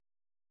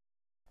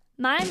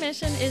My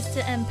mission is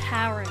to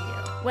empower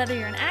you, whether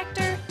you're an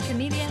actor,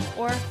 comedian,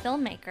 or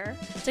filmmaker,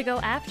 to go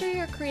after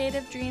your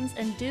creative dreams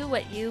and do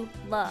what you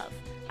love.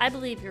 I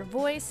believe your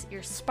voice,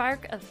 your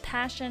spark of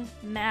passion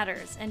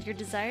matters, and your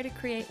desire to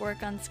create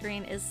work on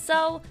screen is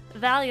so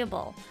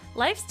valuable.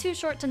 Life's too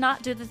short to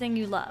not do the thing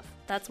you love.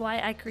 That's why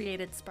I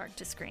created Spark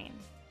to Screen.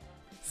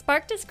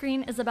 Spark to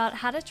Screen is about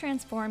how to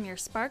transform your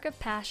spark of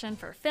passion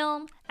for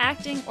film,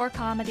 acting, or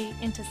comedy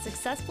into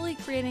successfully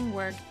creating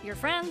work your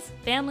friends,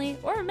 family,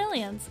 or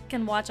millions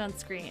can watch on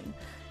screen.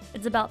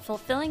 It's about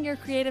fulfilling your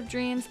creative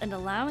dreams and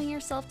allowing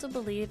yourself to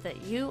believe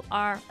that you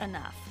are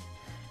enough.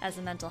 As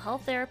a mental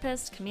health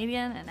therapist,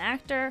 comedian, and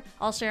actor,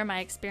 I'll share my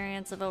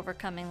experience of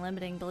overcoming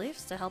limiting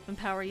beliefs to help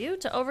empower you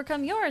to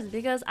overcome yours,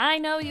 because I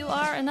know you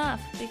are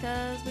enough,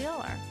 because we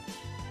all are.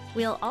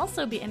 We'll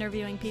also be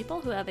interviewing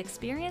people who have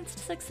experienced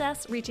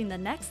success reaching the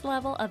next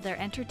level of their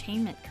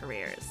entertainment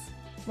careers.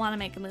 Want to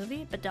make a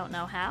movie but don't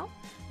know how?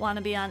 Want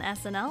to be on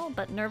SNL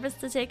but nervous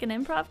to take an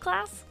improv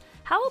class?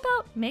 How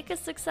about make a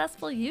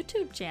successful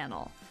YouTube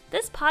channel?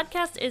 This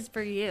podcast is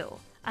for you.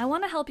 I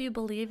want to help you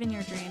believe in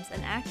your dreams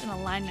and act in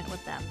alignment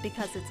with them,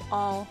 because it's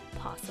all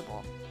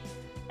possible.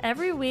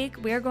 Every week,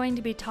 we're going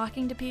to be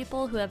talking to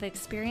people who have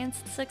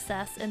experienced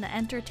success in the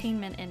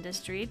entertainment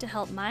industry to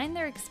help mine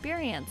their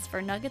experience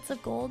for nuggets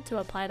of gold to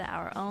apply to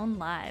our own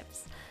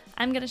lives.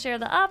 I'm going to share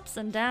the ups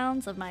and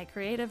downs of my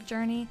creative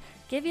journey,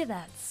 give you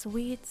that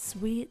sweet,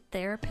 sweet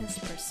therapist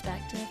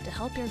perspective to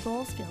help your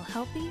goals feel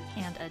healthy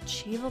and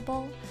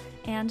achievable,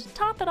 and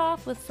top it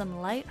off with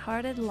some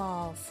light-hearted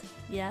lols.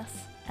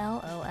 Yes,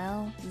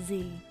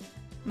 LOLZ.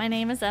 My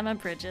name is Emma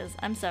Bridges.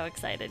 I'm so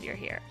excited you're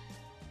here.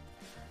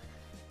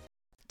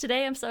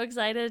 Today, I'm so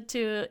excited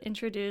to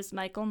introduce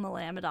Michael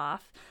Melamedoff.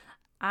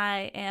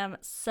 I am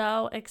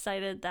so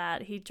excited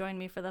that he joined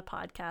me for the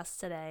podcast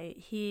today.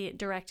 He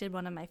directed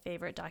one of my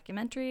favorite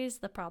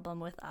documentaries, The Problem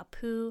with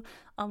Apu,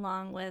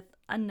 along with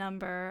a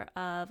number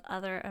of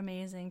other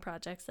amazing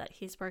projects that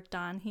he's worked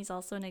on. He's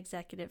also an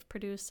executive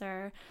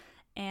producer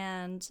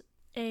and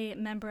a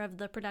member of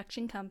the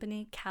production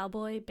company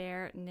Cowboy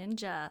Bear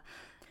Ninja.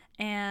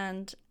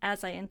 And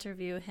as I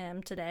interview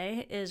him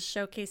today, is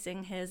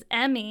showcasing his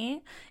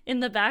Emmy in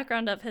the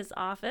background of his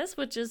office,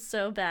 which is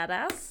so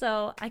badass.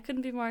 So I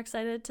couldn't be more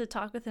excited to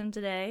talk with him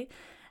today.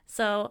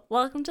 So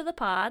welcome to the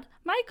pod,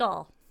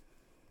 Michael.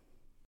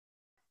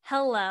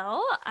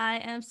 Hello, I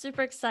am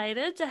super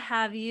excited to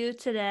have you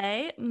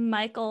today,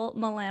 Michael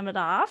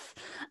Melamedoff.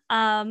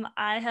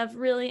 I have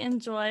really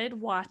enjoyed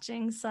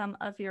watching some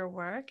of your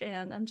work,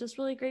 and I'm just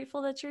really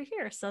grateful that you're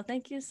here. So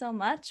thank you so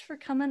much for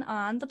coming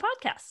on the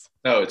podcast.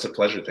 No, it's a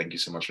pleasure. Thank you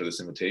so much for this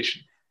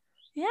invitation.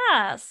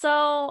 Yeah,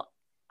 so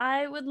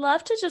I would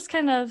love to just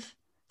kind of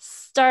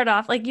start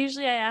off, like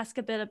usually I ask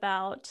a bit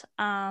about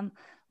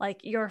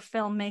like your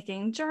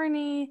filmmaking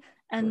journey,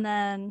 and Sure.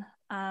 then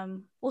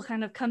we'll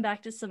kind of come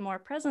back to some more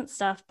present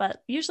stuff,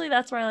 but usually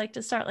that's where I like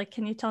to start. Like,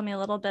 can you tell me a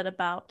little bit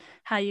about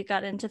how you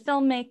got into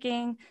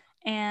filmmaking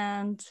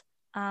and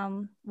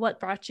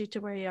what brought you to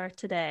where you are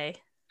today?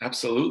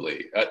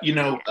 Absolutely. I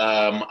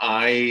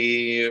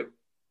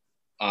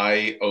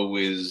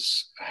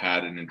always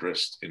had an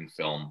interest in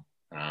film.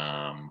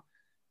 I'm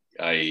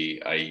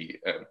a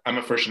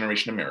first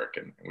generation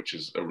American, which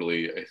is a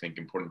really, I think,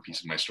 important piece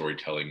of my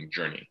storytelling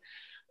journey.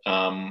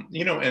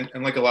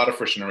 And like a lot of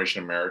first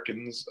generation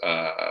Americans,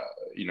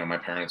 my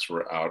parents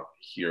were out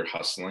here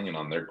hustling and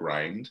on their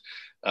grind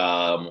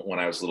when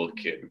I was a little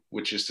kid,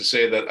 which is to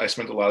say that I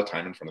spent a lot of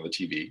time in front of the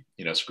TV.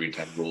 Screen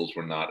time rules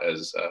were not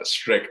as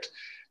strict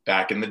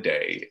back in the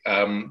day.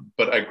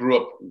 But I grew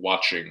up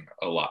watching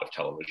a lot of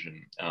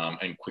television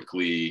and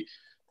quickly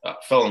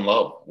fell in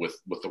love with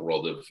the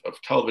world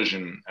of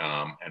television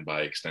and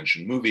by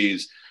extension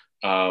movies.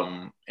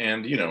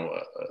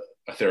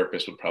 A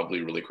therapist would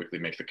probably really quickly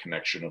make the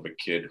connection of a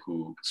kid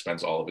who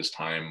spends all of his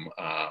time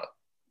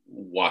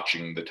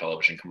watching the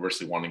television,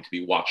 conversely wanting to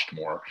be watched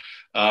more.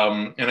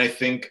 And I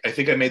think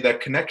I made that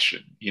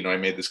connection. I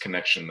made this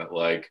connection that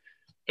like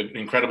an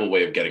incredible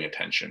way of getting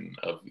attention,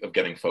 of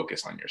getting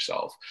focus on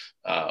yourself,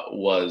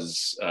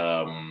 was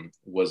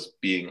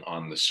being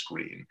on the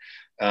screen.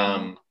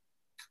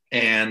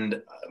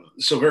 And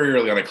so very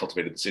early on, I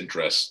cultivated this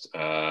interest.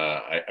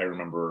 I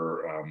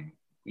remember,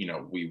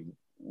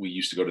 we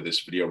used to go to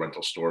this video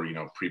rental store,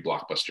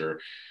 pre-Blockbuster,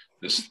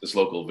 this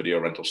local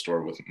video rental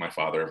store with my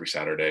father every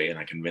Saturday. And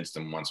I convinced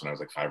him once when I was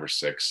like 5 or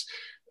 6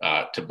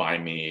 to buy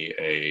me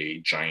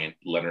a giant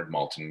Leonard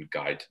Maltin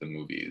guide to the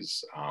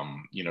movies.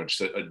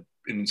 Just an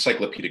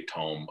encyclopedic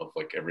tome of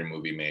like every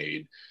movie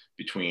made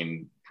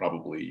between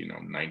probably,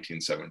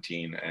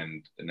 1917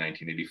 and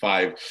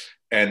 1985.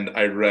 And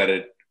I read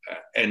it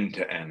end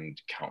to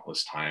end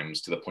countless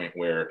times, to the point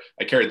where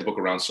I carried the book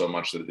around so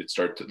much that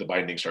the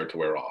binding started to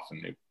wear off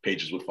and the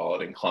pages would fall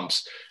out in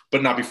clumps,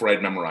 but not before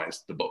I'd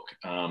memorized the book.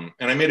 And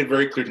I made it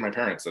very clear to my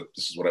parents that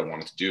this is what I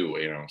wanted to do,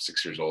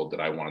 6 years old, that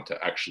I wanted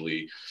to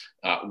actually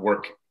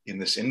work in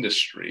this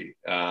industry.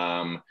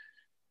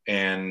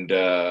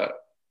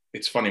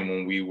 It's funny,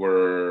 when we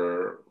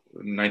were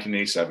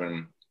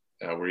 1987,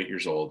 we're 8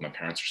 years old, my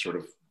parents are sort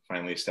of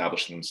finally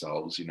established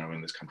themselves, you know,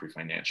 in this country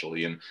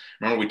financially. And I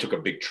remember we took a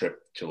big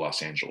trip to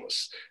Los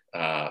Angeles,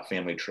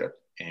 family trip,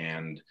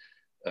 and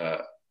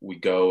we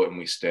go and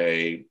we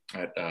stay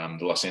at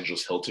the Los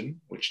Angeles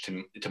Hilton, which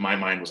to my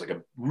mind was like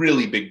a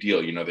really big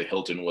deal. You know, the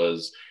Hilton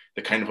was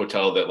the kind of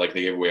hotel that like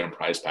they gave away on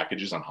prize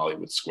packages on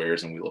Hollywood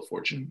Squares and Wheel of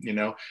Fortune, you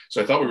know?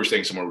 So I thought we were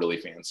staying somewhere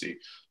really fancy.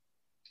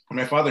 And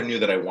my father knew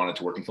that I wanted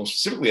to work in film,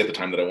 specifically at the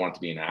time that I wanted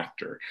to be an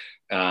actor.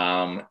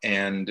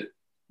 And,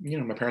 you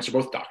know, my parents are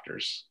both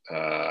doctors.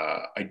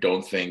 I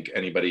don't think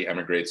anybody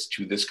emigrates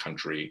to this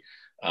country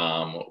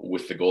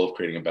with the goal of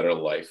creating a better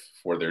life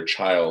for their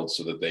child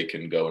so that they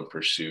can go and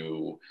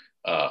pursue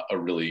a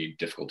really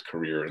difficult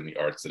career in the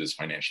arts that is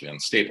financially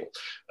unstable.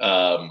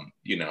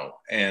 You know,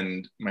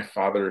 and my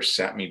father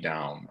sat me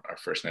down our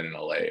first night in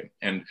LA,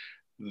 and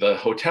the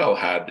hotel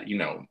had, you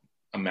know,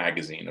 a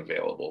magazine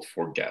available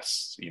for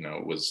guests. You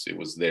know, it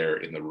was there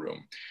in the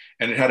room,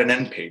 and it had an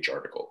end page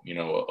article, you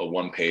know, a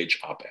one-page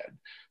op-ed,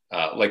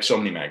 like so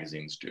many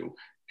magazines do.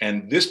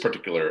 And this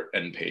particular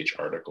end page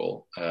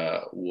article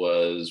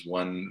was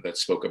one that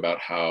spoke about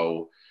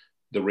how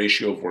the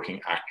ratio of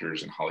working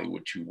actors in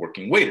Hollywood to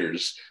working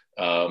waiters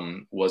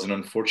was an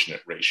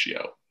unfortunate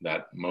ratio,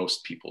 that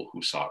most people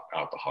who sought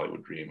out the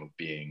Hollywood dream of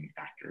being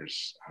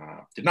actors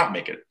did not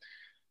make it.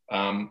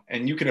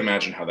 And you can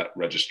imagine how that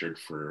registered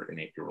for an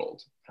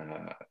 8-year-old.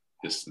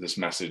 This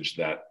message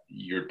that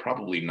you're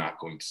probably not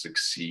going to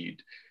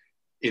succeed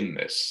in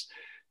this.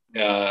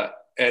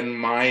 And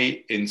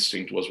my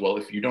instinct was, well,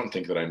 if you don't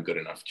think that I'm good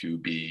enough to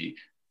be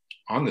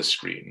on the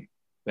screen,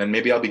 then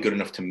maybe I'll be good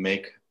enough to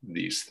make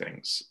these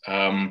things.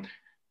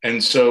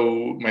 And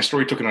so my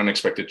story took an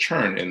unexpected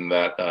turn in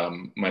that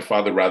my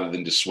father, rather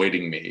than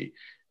dissuading me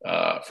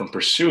from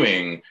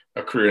pursuing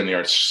a career in the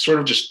arts, sort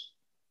of just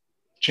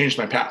changed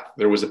my path.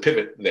 There was a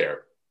pivot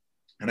there.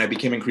 And I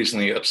became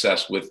increasingly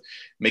obsessed with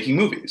making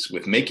movies,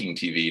 with making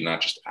TV,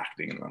 not just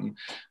acting in them.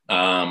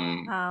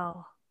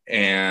 Wow.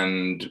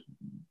 And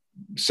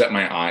set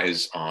my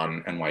eyes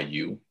on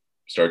NYU,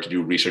 started to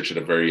do research at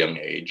a very young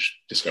age,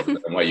 discovered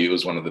that NYU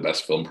was one of the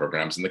best film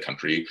programs in the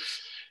country,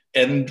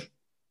 and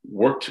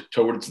worked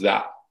towards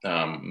that,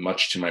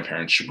 much to my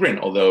parents' chagrin.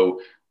 Although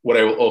what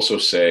I will also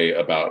say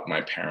about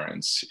my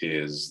parents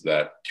is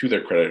that, to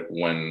their credit,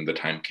 when the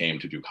time came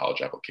to do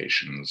college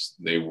applications,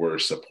 they were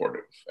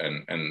supportive.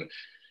 And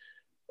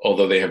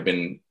although they have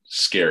been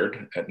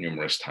scared at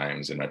numerous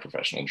times in my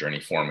professional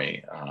journey for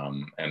me,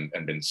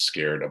 and been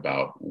scared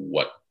about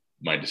what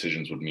my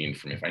decisions would mean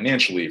for me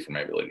financially, for my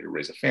ability to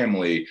raise a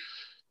family,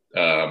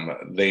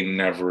 they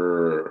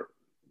never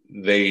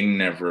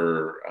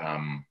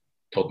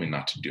told me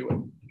not to do it,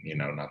 you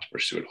know, not to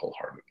pursue it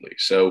wholeheartedly.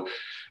 So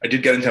I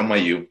did get into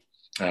NYU.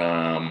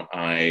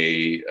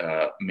 I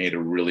made a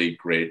really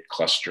great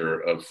cluster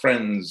of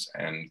friends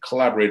and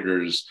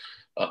collaborators.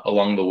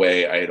 Along the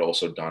way, I had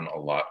also done a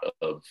lot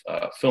of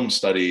film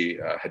study,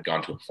 had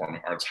gone to a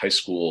performing arts high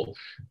school,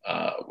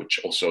 which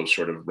also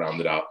sort of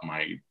rounded out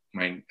my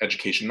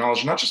education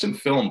knowledge, not just in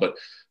film, but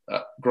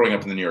growing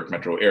up in the New York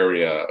metro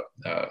area,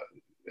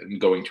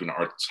 and going to an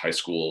arts high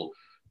school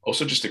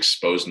also just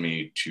exposed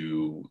me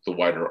to the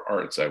wider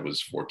arts. I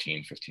was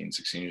 14, 15,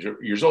 16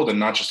 years old, and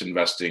not just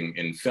investing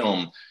in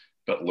film,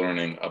 but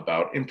learning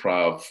about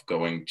improv,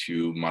 going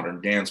to modern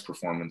dance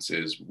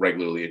performances,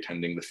 regularly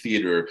attending the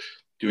theater,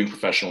 doing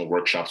professional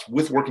workshops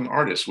with working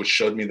artists, which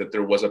showed me that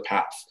there was a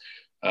path.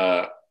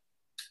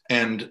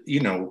 And, you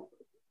know,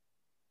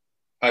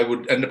 I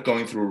would end up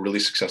going through a really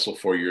successful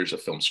 4 years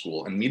of film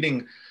school and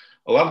meeting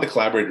a lot of the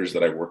collaborators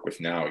that I work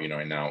with now. You know,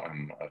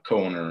 I'm a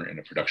co-owner in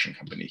a production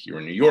company here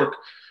in New York.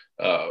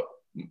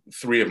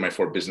 3 of my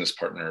 4 business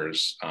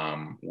partners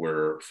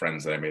were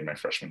friends that I made my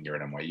freshman year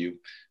at NYU,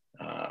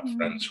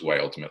 friends who I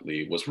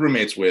ultimately was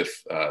roommates with,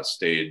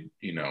 stayed,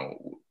 you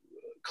know,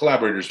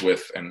 collaborators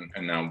with, and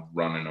now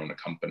run and own a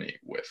company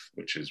with,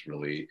 which is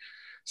really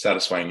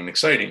satisfying and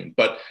exciting.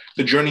 But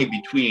the journey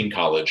between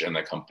college and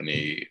that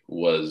company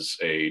was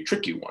a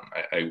tricky one.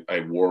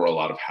 I wore a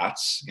lot of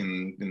hats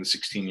in the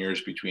 16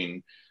 years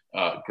between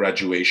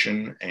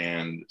graduation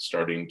and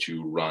starting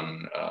to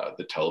run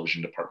the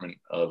television department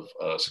of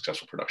a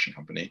successful production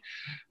company.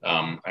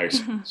 I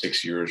spent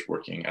 6 years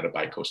working at a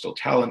bi-coastal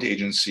talent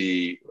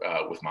agency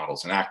with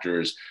models and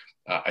actors.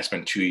 I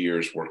spent 2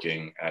 years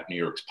working at New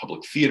York's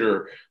Public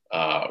Theater,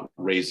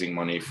 raising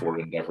money for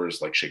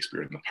endeavors like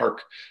Shakespeare in the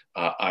Park.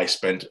 I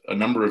spent a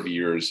number of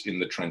years in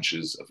the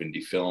trenches of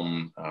indie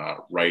film,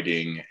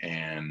 writing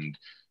and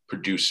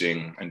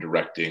producing and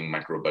directing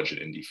micro-budget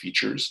indie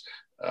features,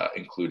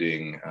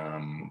 including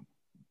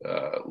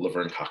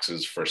Laverne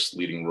Cox's first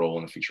leading role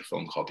in a feature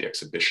film called The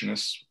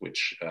Exhibitionists,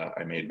 which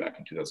I made back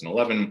in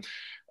 2011,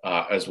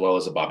 as well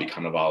as a Bobby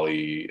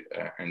Cannavale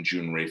and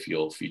June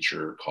Raphael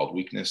feature called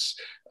Weakness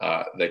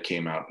that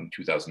came out in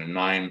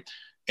 2009.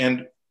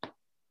 And,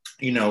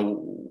 you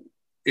know,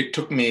 it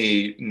took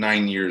me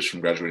 9 years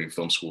from graduating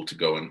film school to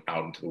go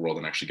out into the world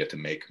and actually get to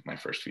make my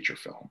first feature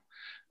film.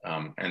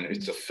 And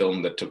it's a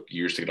film that took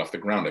years to get off the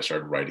ground. I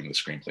started writing the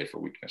screenplay for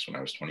Weakness when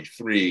I was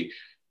 23.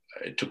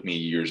 it took me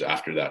years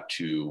after that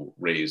to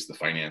raise the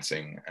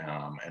financing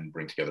and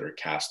bring together a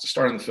cast to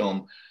star in the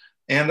film.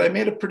 And I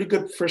made a pretty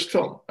good first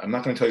film. I'm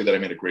not going to tell you that I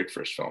made a great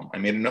first film. I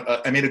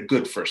made a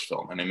good first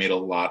film, and I made a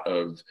lot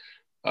of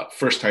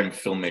first-time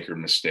filmmaker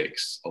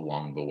mistakes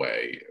along the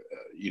way.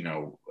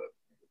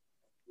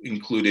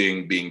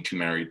 Including being too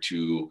married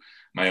to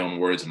my own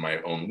words and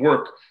my own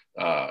work,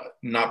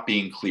 not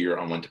being clear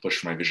on when to push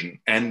for my vision,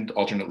 and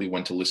alternately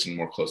when to listen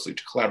more closely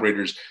to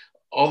collaborators.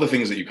 All the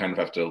things that you kind of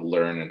have to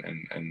learn,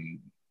 and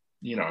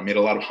I made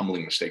a lot of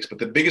humbling mistakes. But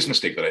the biggest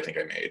mistake that I think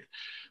I made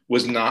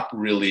was not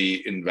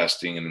really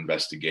investing and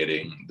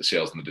investigating the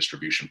sales and the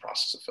distribution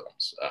process of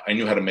films. I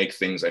knew how to make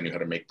things. I knew how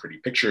to make pretty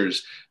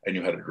pictures. I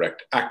knew how to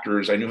direct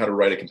actors. I knew how to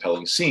write a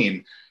compelling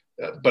scene,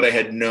 but I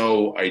had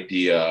no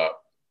idea,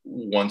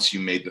 once you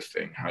made the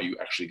thing, how you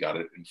actually got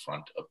it in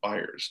front of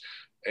buyers.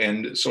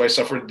 And so I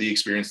suffered the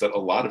experience that a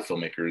lot of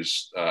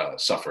filmmakers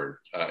suffered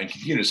and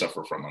continue to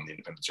suffer from on the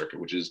independent circuit,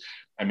 which is,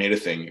 I made a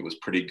thing, it was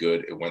pretty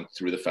good, it went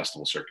through the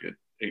festival circuit,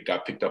 it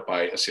got picked up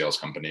by a sales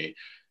company,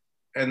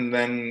 and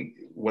then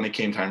when it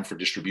came time for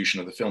distribution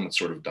of the film, it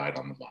sort of died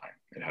on the vine.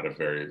 It had a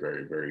very,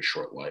 very, very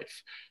short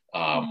life.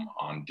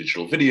 On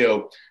digital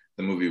video,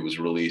 the movie was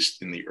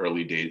released in the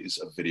early days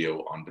of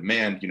video on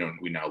demand.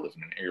 We now live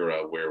in an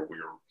era where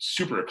we're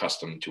super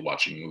accustomed to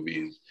watching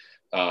movies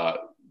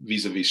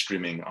vis-a-vis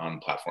streaming on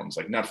platforms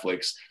like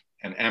Netflix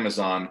and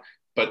Amazon.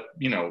 But,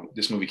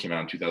 this movie came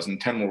out in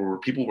 2010, where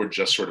people were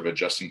just sort of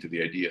adjusting to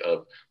the idea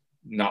of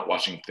not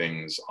watching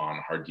things on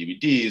hard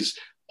DVDs,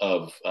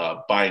 of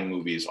buying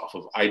movies off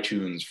of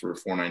iTunes for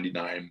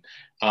 $4.99.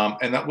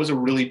 And that was a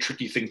really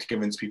tricky thing to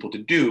convince people to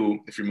do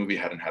if your movie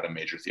hadn't had a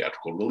major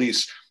theatrical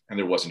release and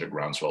there wasn't a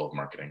groundswell of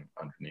marketing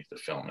underneath the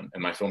film.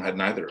 And my film had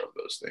neither of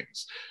those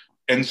things.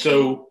 And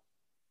so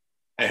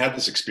I had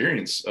this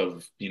experience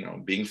of,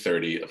 being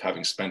 30, of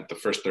having spent the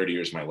first 30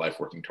 years of my life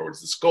working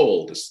towards this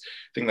goal, this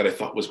thing that I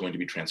thought was going to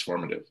be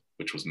transformative,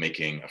 which was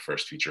making a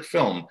first feature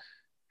film.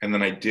 And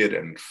then I did,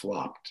 and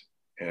flopped.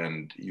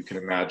 And you can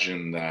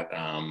imagine that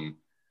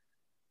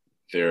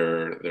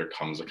there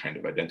comes a kind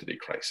of identity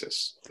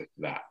crisis with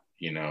that.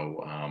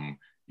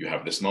 You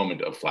have this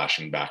moment of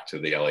flashing back to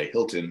the LA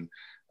Hilton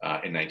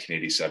in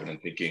 1987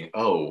 and thinking,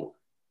 oh,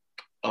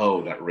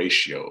 that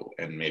ratio,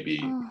 and maybe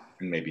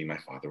my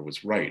father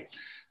was right.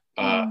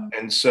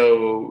 And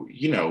so,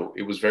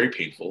 it was very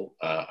painful.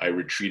 I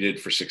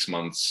retreated for 6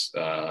 months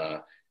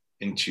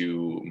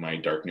into my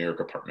dark New York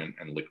apartment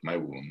and licked my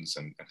wounds,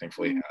 and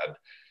thankfully had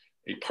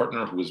a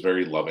partner who was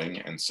very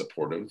loving and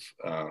supportive,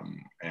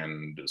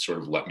 and sort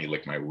of let me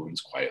lick my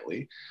wounds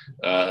quietly.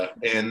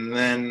 And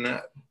then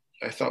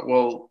I thought,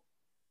 well,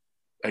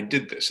 I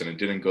did this and it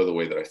didn't go the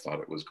way that I thought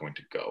it was going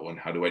to go. And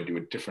how do I do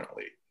it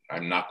differently?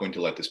 I'm not going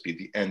to let this be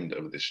the end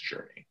of this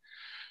journey.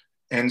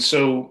 And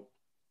so,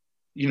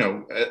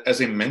 as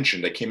I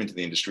mentioned, I came into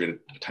the industry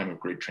at a time of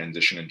great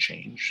transition and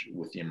change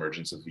with the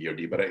emergence of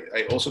VOD, but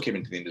I also came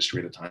into the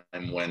industry at a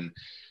time when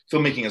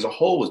filmmaking as a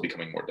whole was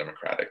becoming more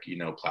democratic.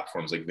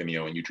 Platforms like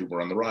Vimeo and YouTube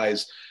were on the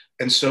rise.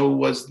 And so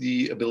was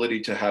the ability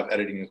to have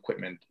editing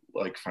equipment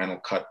like Final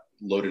Cut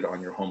loaded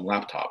on your home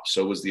laptop.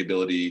 So was the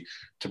ability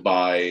to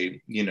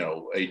buy, a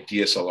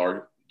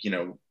DSLR,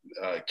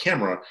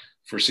 camera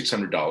for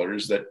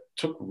 $600 that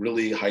took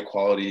really high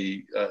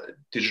quality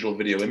digital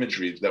video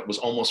imagery that was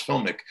almost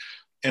filmic.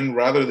 And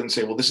rather than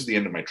say, well, this is the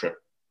end of my trip,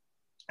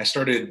 I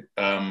started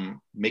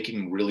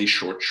making really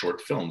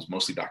short films,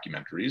 mostly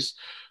documentaries,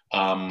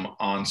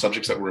 on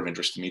subjects that were of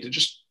interest to me, to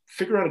just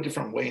figure out a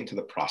different way into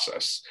the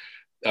process.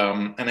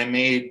 And I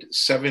made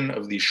 7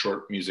 of these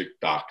short music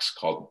docs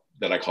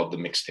that I called the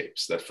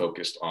mixtapes, that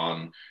focused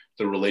on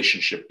the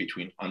relationship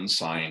between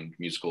unsigned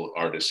musical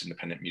artists,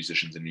 independent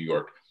musicians in New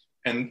York,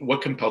 and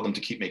what compelled them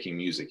to keep making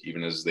music,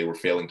 even as they were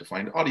failing to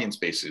find audience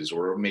bases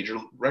or a major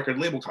record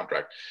label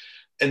contract.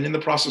 And in the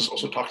process,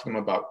 also talk to them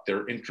about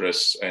their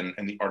interests and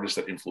the artists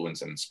that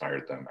influenced and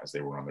inspired them as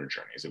they were on their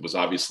journeys. It was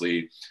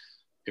obviously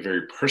a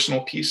very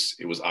personal piece.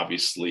 It was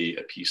obviously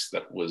a piece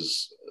that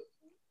was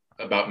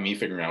about me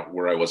figuring out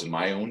where I was in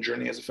my own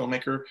journey as a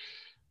filmmaker.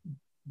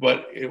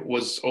 But it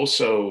was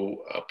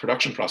also a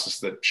production process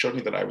that showed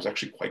me that I was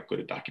actually quite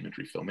good at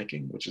documentary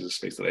filmmaking, which is a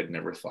space that I'd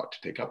never thought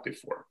to take up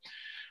before.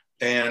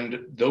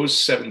 And those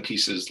 7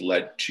 pieces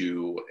led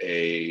to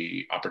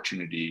a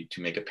opportunity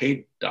to make a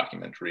paid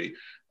documentary.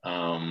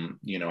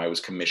 I was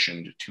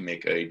commissioned to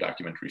make a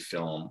documentary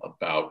film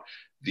about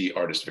the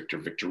artist Victor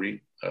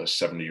Victory, a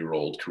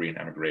 70-year-old Korean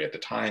emigre at the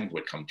time who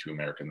had come to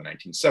America in the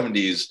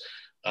 1970s,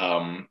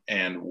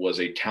 and was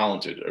a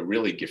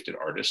really gifted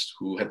artist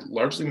who had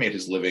largely made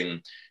his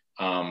living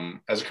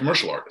as a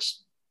commercial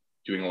artist,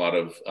 doing a lot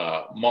of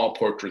mall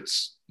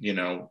portraits,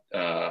 out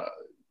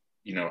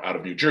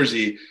of New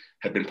Jersey,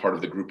 had been part of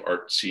the group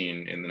art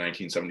scene in the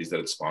 1970s that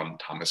had spawned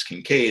Thomas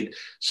Kinkade.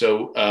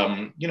 So,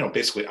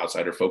 basically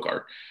outsider folk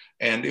art.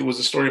 And it was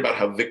a story about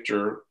how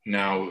Victor,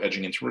 now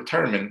edging into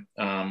retirement,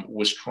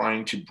 was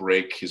trying to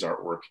break his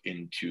artwork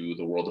into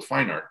the world of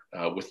fine art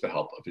with the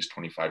help of his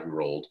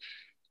 25-year-old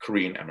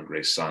Korean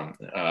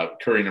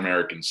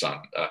American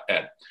son,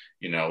 Ed.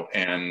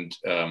 and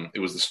it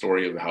was the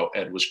story of how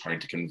Ed was trying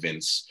to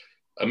convince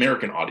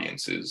American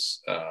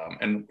audiences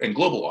and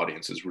global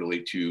audiences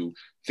really to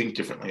think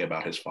differently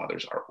about his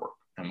father's artwork,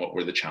 and what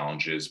were the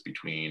challenges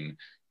between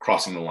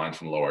crossing the line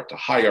from low art to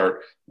high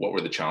art, what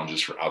were the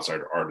challenges for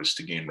outsider artists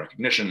to gain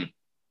recognition.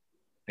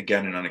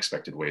 Again, in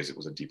unexpected ways, it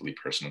was a deeply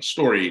personal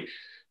story,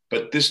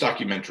 but this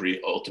documentary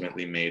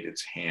ultimately made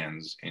its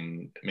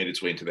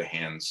way into the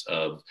hands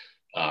of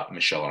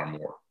Michelle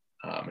Armour.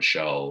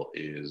 Michelle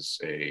is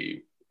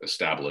a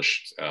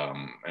established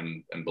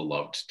and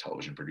beloved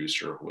television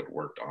producer who had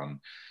worked on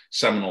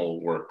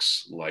seminal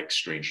works like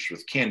Strangers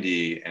with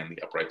Candy and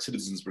the Upright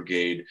Citizens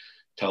Brigade,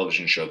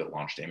 television show that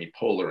launched Amy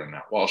Poehler and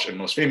Matt Walsh, and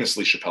most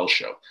famously Chappelle's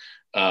Show.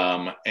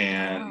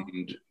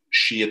 And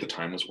she at the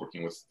time was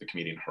working with the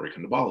comedian Hari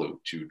Kondabolu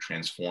to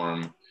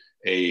transform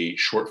a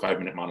short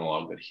 5-minute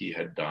monologue that he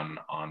had done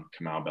on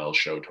Kamau Bell's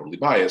show Totally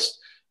Biased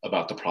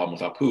about the problem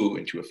with Apu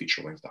into a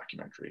feature-length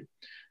documentary.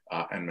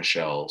 And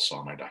Michelle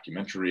saw my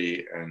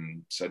documentary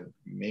and said,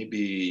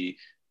 maybe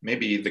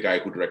the guy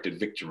who directed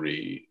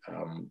Victory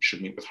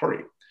should meet with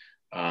Hari.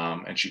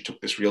 And she took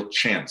this real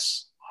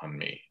chance on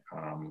me,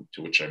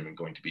 to which I'm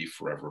going to be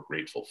forever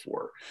grateful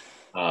for.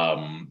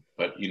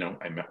 But,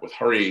 I met with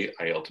Hari.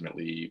 I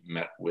ultimately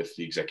met with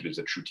the executives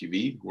at True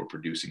TV who were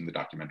producing the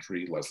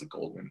documentary, Leslie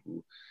Goldman,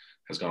 who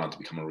has gone on to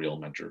become a real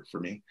mentor for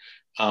me.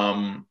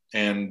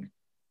 And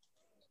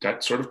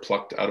got sort of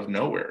plucked out of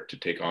nowhere to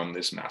take on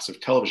this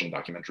massive television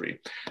documentary.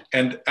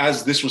 And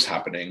as this was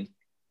happening,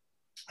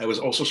 I was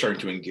also starting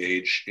to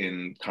engage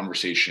in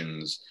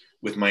conversations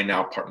with my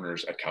now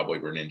partners at Cowboy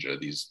Bear Ninja,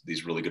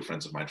 these really good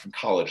friends of mine from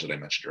college that I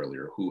mentioned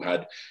earlier, who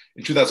had,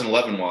 in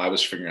 2011, while I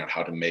was figuring out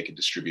how to make and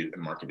distribute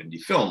and market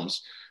indie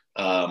films,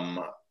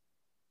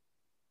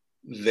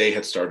 they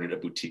had started a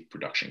boutique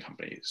production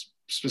company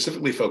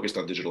specifically focused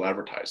on digital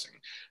advertising.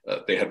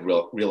 They had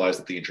realized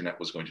that the internet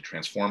was going to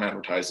transform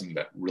advertising,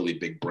 that really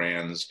big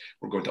brands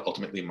were going to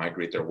ultimately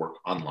migrate their work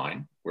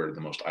online, where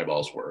the most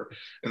eyeballs were,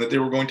 and that they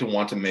were going to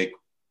want to make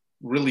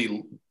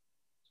really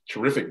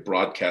terrific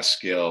broadcast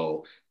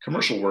scale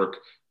commercial work,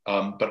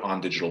 but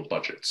on digital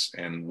budgets.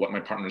 And what my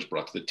partners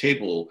brought to the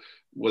table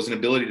was an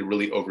ability to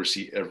really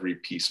oversee every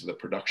piece of the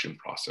production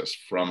process,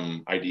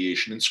 from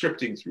ideation and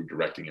scripting through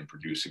directing and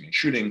producing and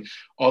shooting,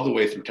 all the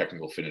way through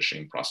technical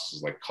finishing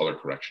processes like color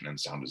correction and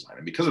sound design.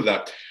 And because of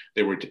that,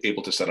 they were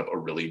able to set up a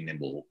really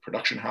nimble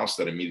production house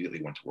that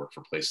immediately went to work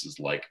for places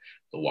like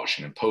the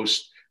Washington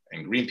Post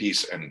and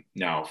Greenpeace, and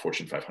now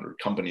Fortune 500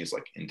 companies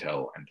like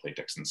Intel and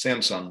Playtex and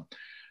Samsung.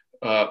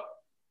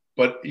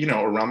 But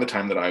around the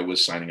time that I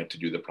was signing up to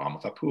do The Problem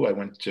with Apu, I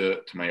went to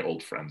my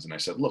old friends and I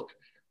said, look,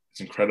 it's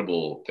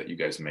incredible that you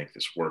guys make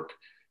this work,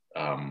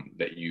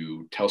 that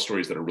you tell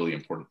stories that are really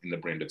important in the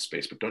branded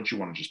space, but don't you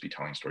want to just be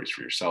telling stories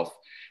for yourself?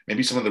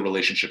 Maybe some of the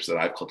relationships that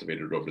I've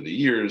cultivated over the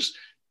years,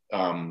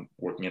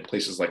 working at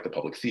places like the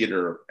Public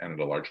Theater and at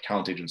a large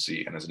talent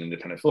agency and as an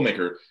independent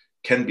filmmaker,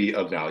 can be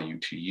of value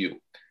to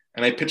you.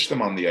 And I pitched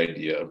them on the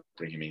idea of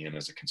bringing me in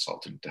as a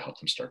consultant to help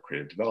them start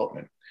creative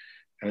development.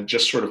 And it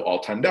just sort of all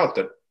timed out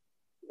that,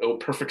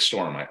 perfect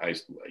storm. I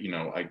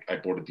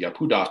boarded the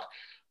Apu doc.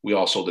 We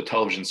all sold a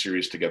television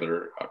series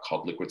together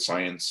called Liquid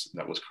Science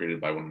that was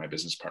created by one of my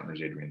business partners,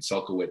 Adrian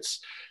Selkowitz.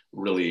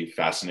 Really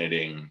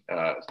fascinating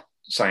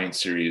science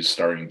series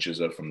starring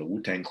GZA from the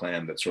Wu-Tang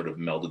Clan that sort of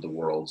melded the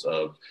worlds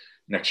of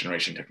next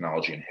generation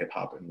technology and hip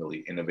hop in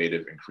really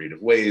innovative and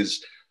creative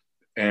ways.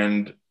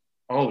 And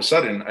all of a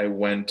sudden, I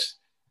went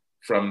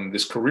from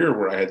this career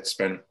where I had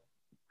spent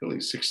really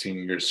 16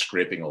 years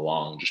scraping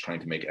along, just trying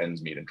to make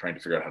ends meet and trying to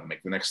figure out how to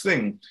make the next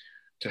thing,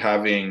 to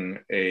having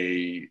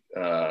a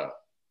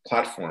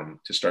platform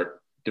to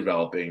start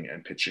developing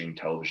and pitching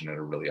television at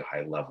a really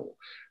high level.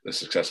 The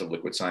success of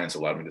Liquid Science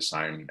allowed me to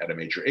sign at a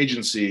major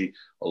agency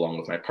along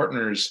with my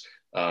partners.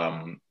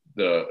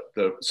 The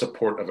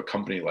support of a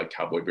company like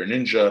Cowboy Bear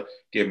Ninja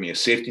gave me a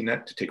safety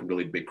net to take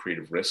really big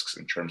creative risks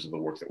in terms of the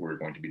work that we were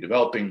going to be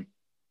developing.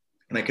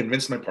 And I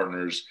convinced my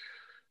partners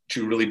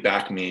to really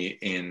back me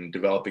in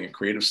developing a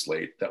creative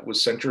slate that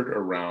was centered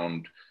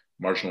around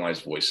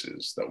marginalized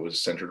voices, that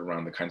was centered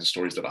around the kinds of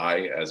stories that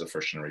I, as a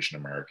first generation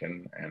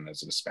American and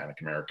as a Hispanic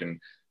American,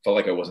 felt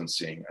like I wasn't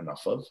seeing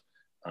enough of.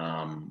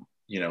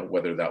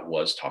 Whether that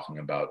was talking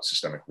about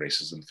systemic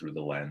racism through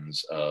the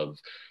lens of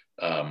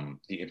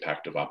the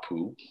impact of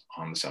Apu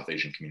on the South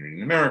Asian community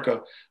in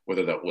America,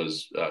 whether that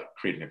was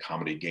creating a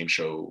comedy game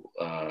show,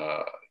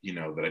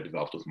 that I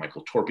developed with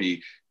Michael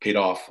Torpy, Paid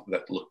Off,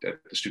 that looked at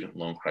the student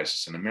loan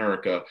crisis in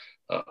America,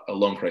 a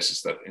loan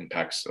crisis that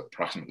impacts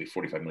approximately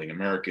 45 million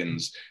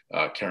Americans,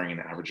 carrying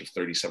an average of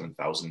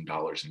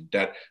 $37,000 in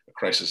debt, a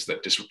crisis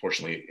that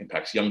disproportionately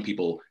impacts young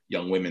people,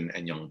 young women,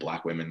 and young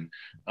Black women.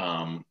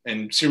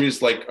 And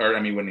series like our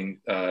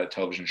Emmy-winning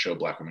television show,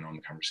 Black Women Own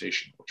the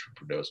Conversation, which we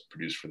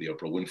produced for the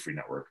Oprah Winfrey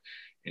Network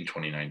in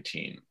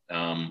 2019.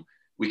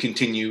 We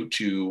continue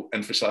to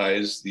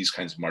emphasize these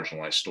kinds of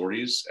marginalized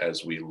stories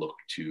as we look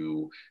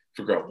to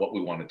figure out what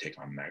we want to take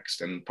on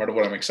next. And part of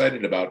what I'm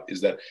excited about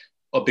is that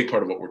a big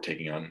part of what we're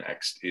taking on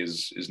next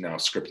is now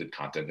scripted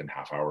content and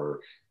half-hour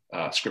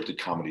scripted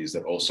comedies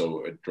that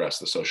also address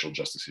the social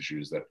justice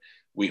issues that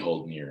we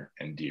hold near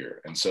and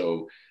dear. And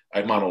so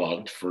I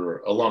monologued for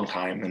a long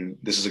time, and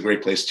this is a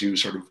great place to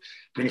sort of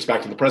bring us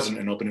back to the present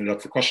and open it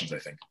up for questions, I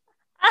think.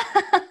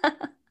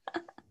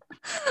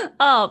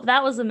 Oh,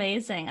 that was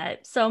amazing.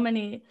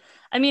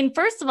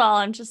 First of all,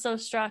 I'm just so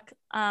struck.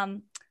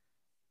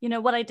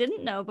 What I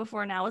didn't know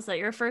before now is that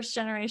you're first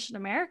generation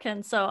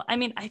American. So,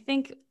 I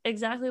think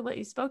exactly what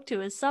you spoke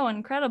to is so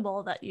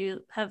incredible that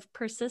you have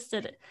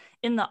persisted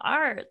in the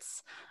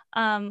arts.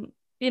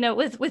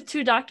 With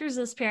two doctors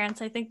as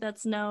parents, I think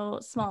that's no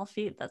small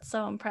feat. That's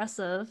so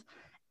impressive.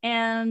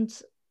 And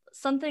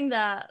something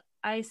that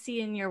I see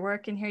in your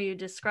work and hear you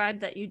describe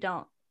that you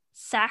don't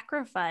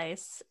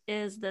sacrifice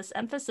is this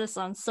emphasis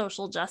on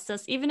social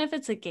justice, even if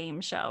it's a game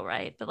show,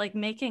 right? But like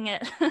making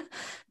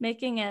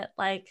it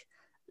like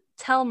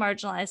tell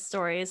marginalized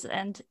stories.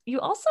 And you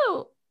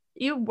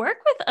work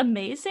with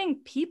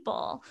amazing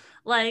people.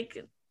 Like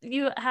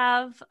you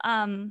have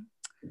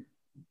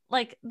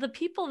like the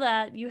people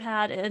that you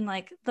had in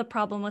like The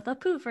Problem with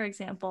Apu, for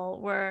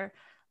example, were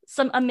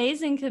some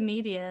amazing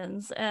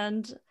comedians.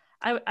 And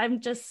I'm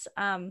just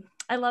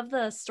I love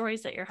the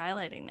stories that you're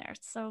highlighting there.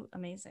 It's so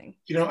amazing.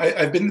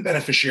 I've been the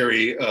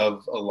beneficiary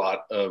of a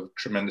lot of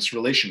tremendous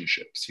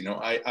relationships.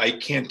 I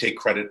can't take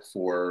credit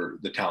for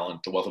the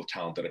wealth of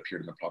talent that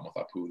appeared in The Problem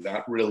with Apu.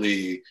 That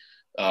really,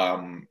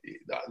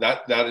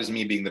 that is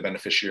me being the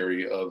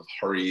beneficiary of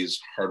Hari's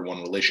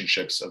hard-won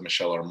relationships, of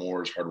Michelle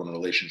Armour's hard-won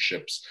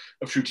relationships,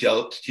 of True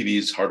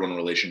TV's hard-won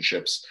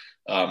relationships.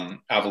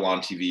 Avalon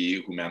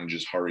TV, who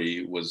manages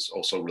Hari, was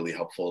also really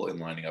helpful in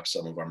lining up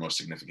some of our most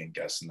significant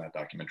guests in that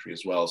documentary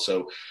as well.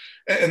 So,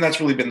 and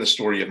that's really been the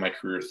story of my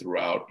career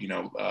throughout.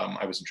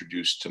 I was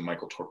introduced to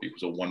Michael Torpey,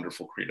 who's a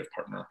wonderful creative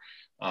partner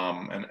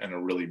and a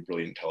really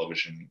brilliant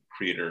television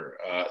creator,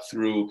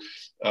 through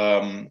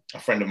a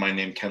friend of mine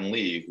named Ken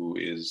Lee, who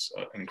is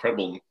an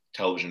incredible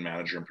television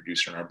manager and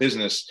producer in our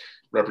business,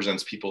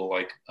 represents people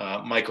like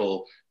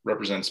Michael,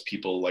 represents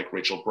people like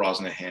Rachel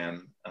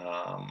Brosnahan,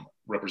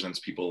 represents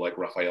people like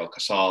Rafael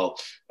Casal,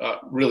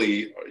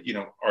 really,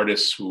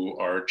 artists who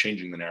are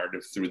changing the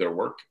narrative through their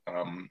work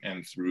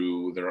and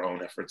through their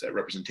own efforts at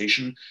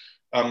representation.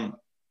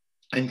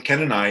 And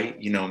Ken and I,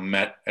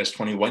 met as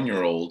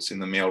 21-year-olds in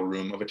the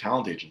mailroom of a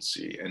talent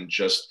agency and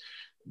just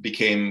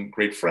became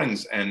great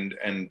friends. And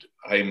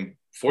I'm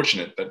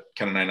fortunate that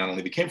Ken and I not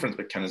only became friends,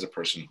 but Ken is a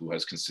person who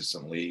has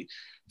consistently,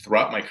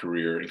 throughout my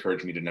career,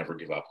 encouraged me to never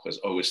give up, has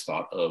always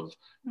thought of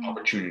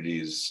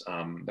opportunities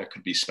that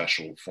could be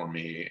special for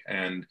me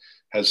and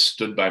has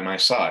stood by my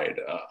side.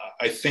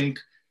 I think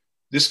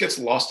this gets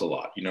lost a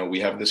lot. We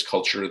have this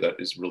culture that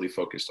is really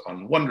focused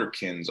on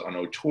wonderkins, on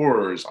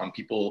auteurs, on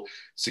people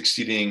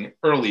succeeding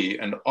early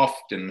and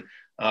often.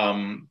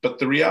 But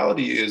the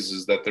reality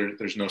is that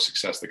there's no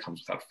success that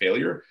comes without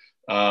failure.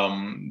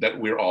 That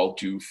we're all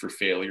due for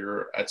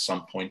failure at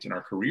some point in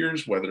our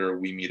careers, whether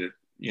we meet it,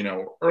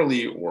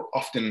 early or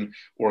often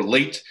or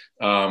late.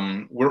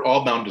 We're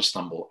all bound to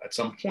stumble at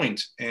some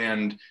point.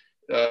 And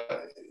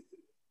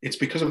it's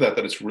because of that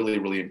it's really,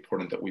 really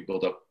important that we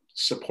build up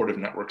supportive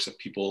networks of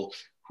people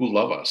who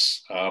love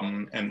us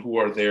and who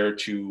are there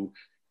to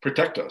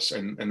protect us.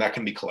 And that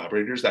can be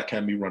collaborators, that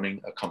can be running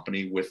a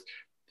company with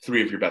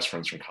 3 of your best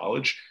friends from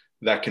college.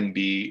 That can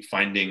be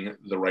finding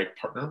the right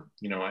partner.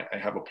 I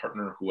have a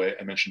partner who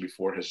I mentioned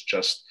before has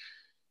just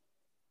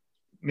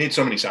made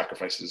so many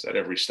sacrifices at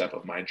every step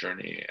of my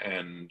journey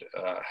and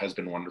has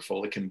been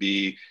wonderful. It can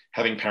be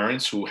having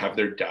parents who have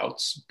their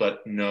doubts,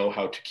 but know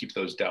how to keep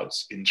those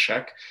doubts in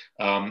check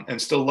and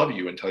still love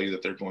you and tell you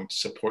that they're going to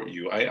support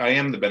you. I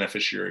am the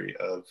beneficiary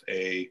of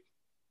a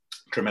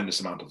tremendous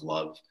amount of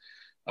love.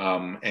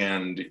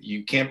 And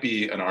you can't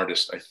be an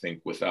artist, I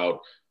think,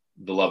 without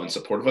the love and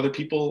support of other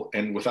people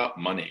and without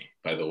money,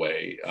 by the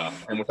way,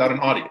 and without an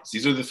audience.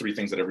 These are the 3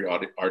 things that every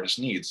artist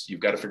needs. You've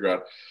got to figure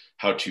out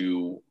how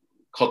to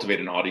cultivate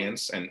an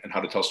audience and how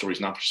to tell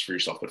stories, not just for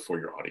yourself, but for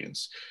your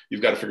audience.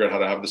 You've got to figure out how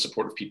to have the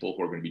support of people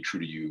who are going to be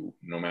true to you,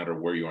 no matter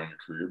where you are in your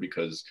career,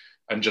 because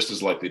I'm just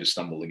as likely to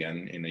stumble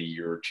again in a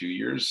year or 2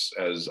 years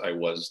as I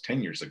was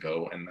 10 years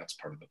ago. And that's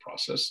part of the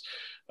process.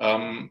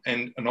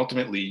 And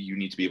ultimately you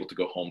need to be able to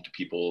go home to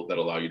people that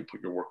allow you to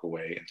put your work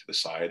away and to the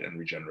side and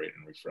regenerate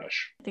and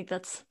refresh. I think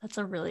that's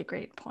a really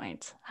great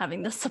point,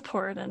 having the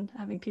support and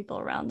having people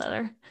around that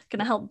are going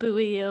to help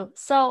buoy you.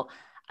 So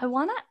I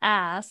want to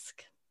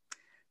ask,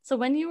 so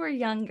when you were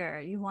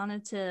younger, you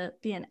wanted to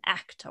be an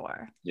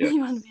actor. Yeah. You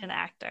wanted to be an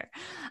actor.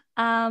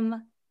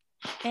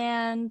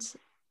 And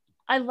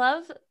I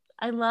love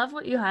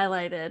what you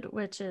highlighted,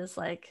 which is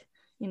like,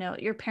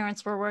 your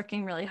parents were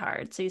working really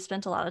hard. So you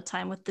spent a lot of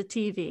time with the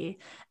TV.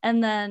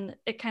 And then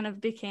it kind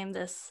of became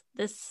this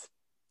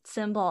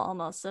symbol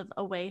almost of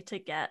a way to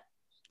get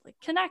like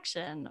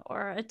connection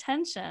or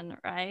attention,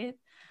 right?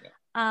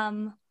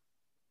 Yeah.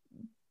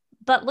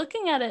 But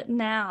looking at it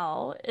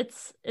now,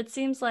 it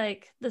seems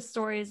like the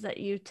stories that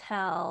you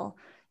tell,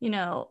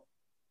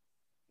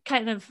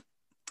 kind of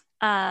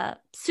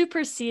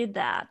supersede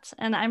that.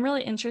 And I'm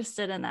really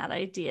interested in that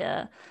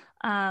idea,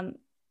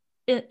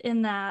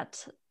 in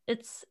that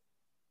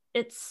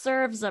it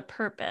serves a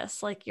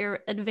purpose, like you're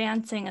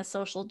advancing a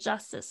social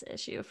justice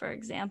issue, for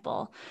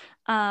example.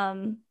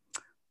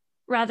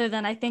 Rather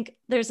than, I think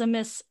there's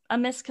a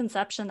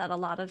misconception that a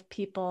lot of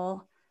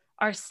people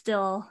are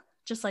still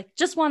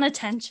just want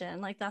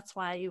attention. Like that's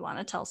why you want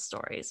to tell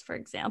stories, for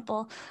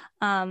example.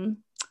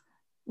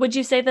 Would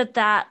you say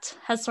that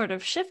has sort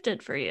of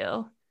shifted for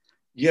you?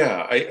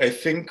 Yeah, I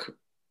think,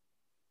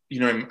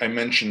 I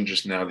mentioned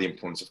just now the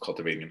importance of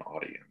cultivating an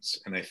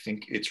audience. And I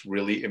think it's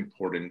really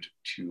important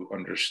to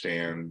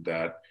understand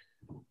that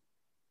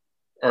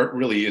art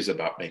really is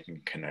about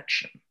making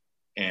connection.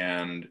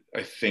 And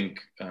I think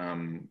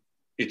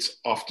it's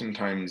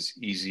oftentimes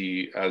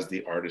easy as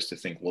the artist to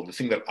think, well, the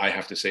thing that I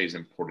have to say is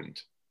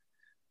important,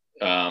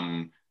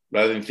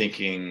 rather than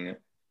thinking,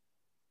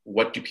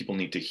 what do people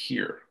need to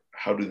hear?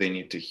 How do they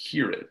need to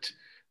hear it?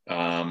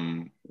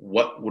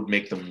 What would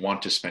make them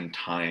want to spend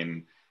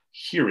time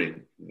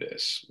hearing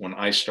this? When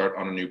I start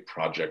on a new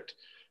project,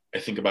 I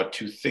think about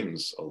two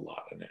things a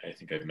lot. And I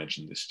think I've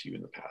mentioned this to you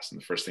in the past.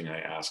 And the first thing I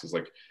ask is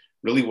like,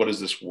 really, what does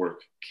this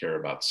work care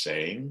about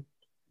saying?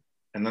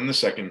 And then the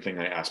second thing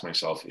I ask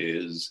myself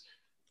is,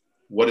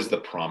 what is the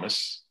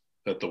promise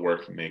that the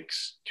work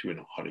makes to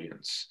an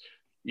audience?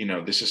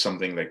 This is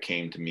something that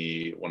came to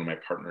me, one of my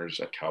partners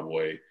at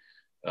Cowboy,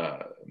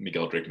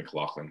 Miguel Drake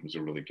McLaughlin, who's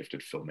a really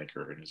gifted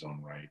filmmaker in his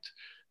own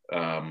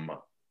right,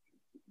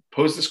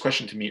 posed this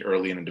question to me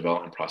early in a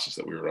development process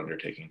that we were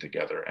undertaking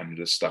together. And it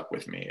has stuck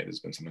with me. It has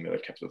been something that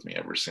I've kept with me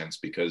ever since,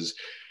 because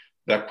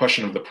that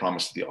question of the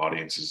promise to the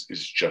audience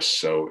is just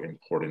so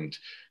important.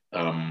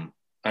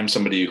 I'm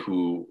somebody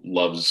who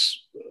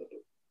loves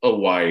a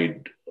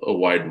wide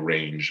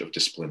range of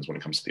disciplines when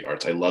it comes to the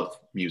arts. I love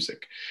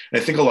music.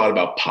 And I think a lot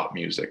about pop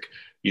music.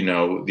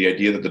 The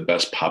idea that the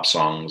best pop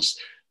songs,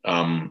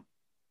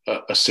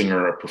 a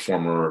singer, a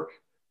performer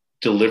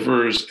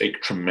delivers a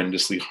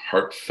tremendously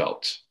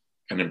heartfelt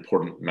and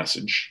important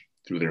message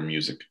through their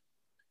music.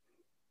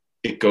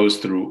 It goes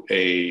through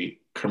a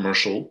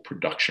commercial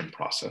production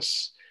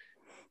process.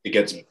 It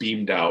gets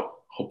beamed out,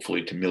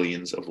 hopefully, to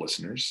millions of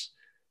listeners.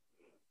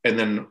 And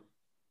then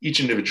each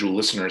individual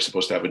listener is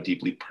supposed to have a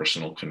deeply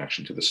personal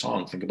connection to the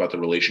song. Think about the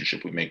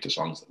relationship we make to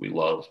songs that we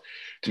love,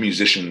 to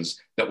musicians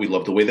that we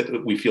love, the way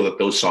that we feel that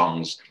those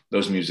songs,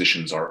 those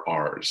musicians are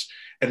ours.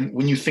 And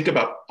when you think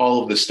about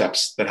all of the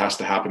steps that has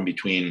to happen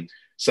between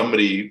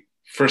somebody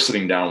first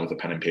sitting down with a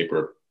pen and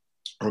paper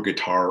or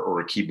guitar or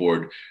a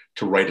keyboard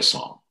to write a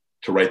song,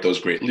 to write those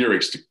great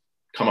lyrics, to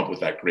come up with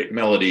that great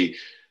melody,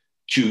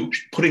 to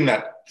putting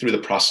that through the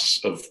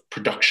process of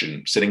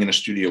production, sitting in a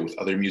studio with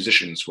other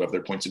musicians who have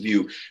their points of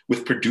view,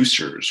 with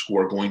producers who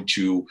are going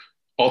to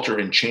alter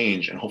and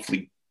change and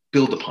hopefully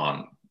build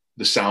upon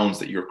the sounds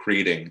that you're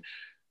creating,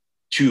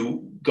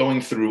 to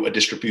going through a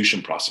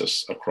distribution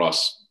process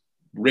across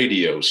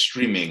radio,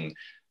 streaming,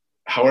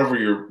 however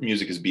your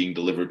music is being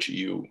delivered to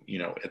you,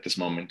 at this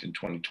moment in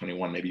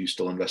 2021, maybe you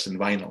still invest in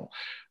vinyl.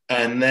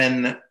 And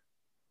then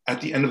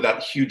at the end of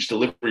that huge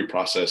delivery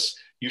process,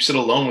 you sit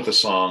alone with a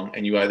song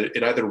and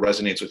it either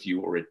resonates with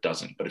you or it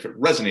doesn't. But if it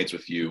resonates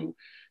with you,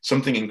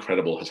 something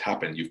incredible has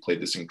happened. You've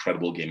played this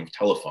incredible game of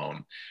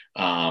telephone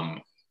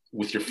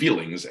with your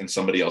feelings, and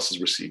somebody else has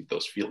received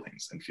those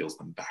feelings and feels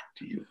them back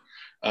to you.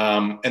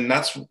 And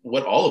that's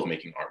what all of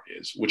making art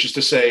is, which is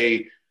to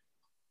say,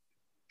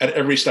 at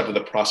every step of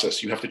the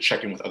process, you have to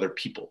check in with other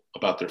people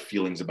about their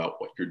feelings about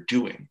what you're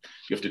doing.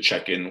 You have to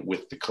check in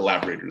with the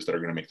collaborators that are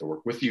going to make the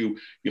work with you.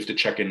 You have to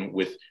check in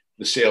with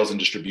the sales and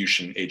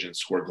distribution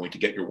agents who are going to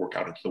get your work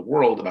out into the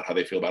world about how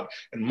they feel about it.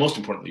 And most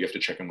importantly, you have to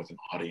check in with an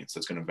audience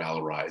that's going to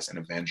valorize and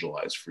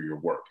evangelize for your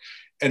work.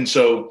 And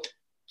so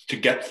to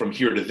get from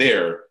here to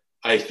there,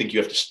 I think you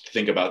have to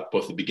think about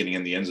both the beginning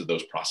and the ends of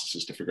those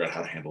processes to figure out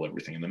how to handle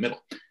everything in the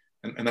middle.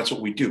 And that's what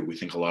we do. We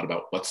think a lot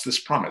about, what's this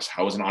promise?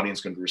 How is an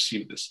audience going to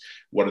receive this?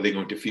 What are they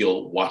going to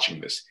feel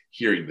watching this,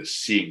 hearing this,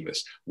 seeing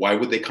this? Why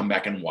would they come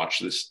back and watch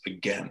this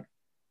again?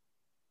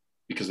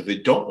 Because if they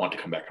don't want to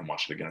come back and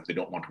watch it again, if they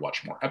don't want to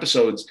watch more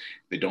episodes,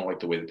 if they don't like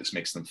the way that this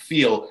makes them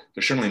feel,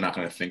 they're certainly not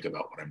going to think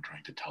about what I'm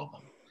trying to tell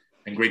them.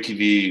 And great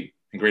TV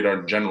and great art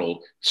in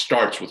general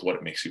starts with what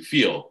it makes you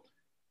feel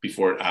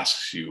before it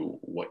asks you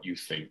what you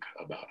think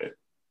about it.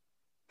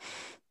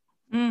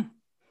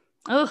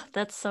 Oh,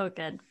 that's so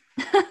good.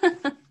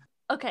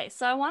 Okay,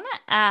 so I want to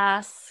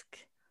ask,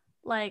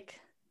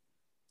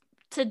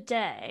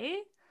 today,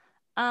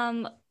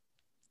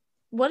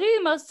 what are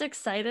you most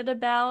excited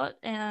about,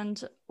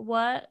 and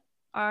what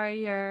are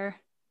your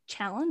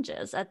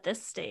challenges at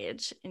this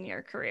stage in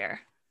your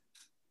career?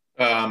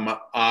 I'm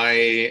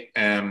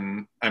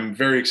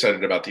very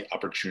excited about the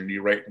opportunity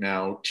right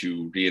now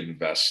to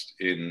reinvest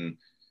in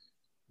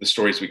the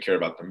stories we care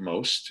about the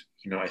most.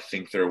 I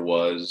think there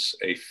was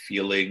a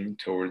feeling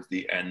towards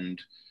the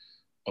end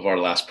of our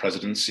last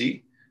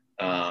presidency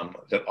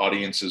that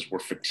audiences were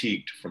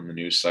fatigued from the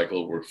news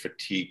cycle, were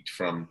fatigued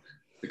from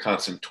the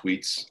constant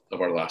tweets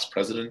of our last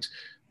president,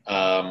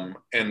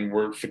 and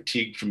were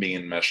fatigued from being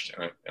enmeshed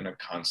in a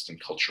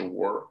constant culture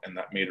war. And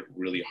that made it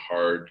really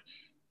hard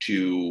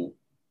to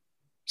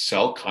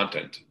sell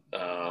content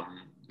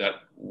that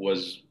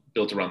was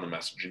built around the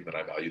messaging that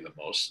I value the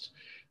most.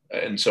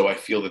 And so I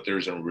feel that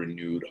there's a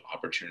renewed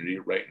opportunity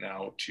right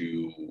now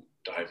to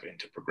dive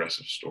into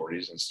progressive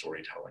stories and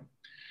storytelling.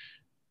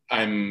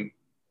 I'm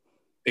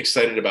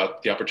excited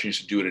about the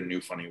opportunities to do it in new,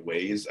 funny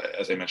ways.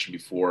 As I mentioned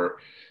before,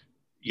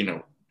 you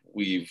know,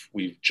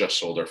 we've just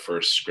sold our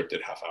first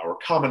scripted half-hour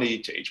comedy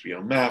to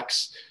HBO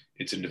Max.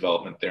 It's in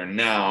development there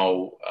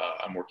now.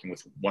 I'm working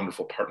with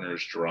wonderful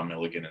partners, Jerome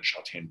Milligan and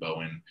Shatain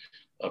Bowen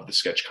of the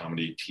sketch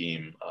comedy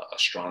team,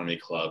 Astronomy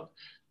Club.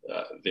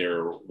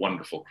 They're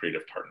wonderful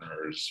creative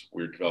partners.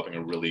 We're developing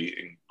a really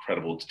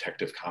incredible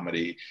detective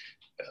comedy.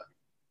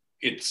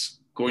 It's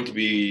going to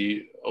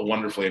be a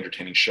wonderfully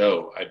entertaining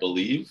show, I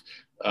believe.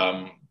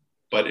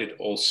 But it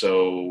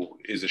also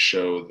is a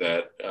show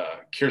that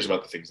cares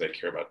about the things I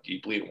care about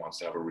deeply. It wants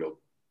to have a real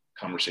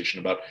conversation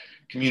about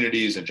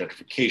communities and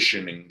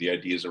gentrification and the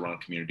ideas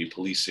around community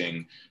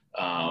policing,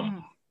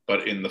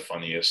 but in the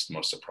funniest,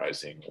 most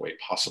surprising way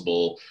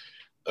possible.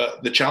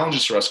 The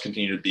challenges for us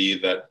continue to be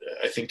that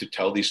I think to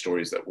tell these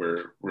stories that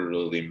we're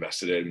really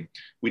invested in,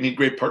 we need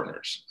great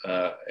partners.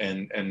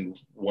 And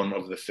one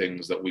of the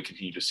things that we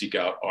continue to seek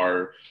out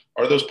are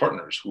those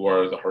partners who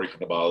are the Hari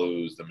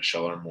Kondabolu's, the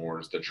Michelle R.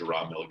 Moores, the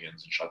Jerome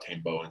Milligans and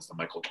Shatain Bowens, the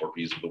Michael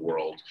Torpes of the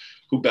world,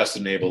 who best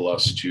enable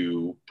us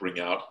to bring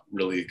out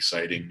really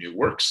exciting new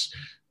works,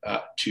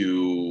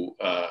 to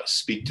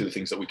speak to the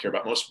things that we care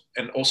about most,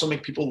 and also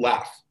make people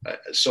laugh.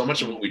 So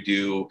much of what we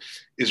do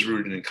is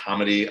rooted in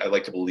comedy. I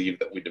like to believe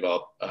that we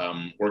develop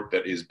work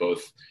that is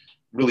both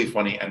really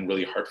funny and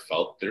really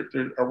heartfelt.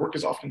 Our work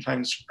is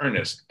oftentimes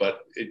earnest,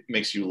 but it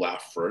makes you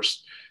laugh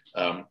first.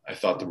 I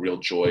thought the real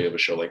joy of a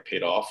show like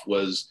Paid Off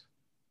was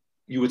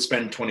you would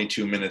spend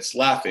 22 minutes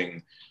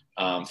laughing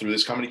through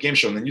this comedy game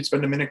show, and then you'd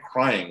spend a minute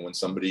crying when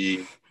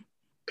somebody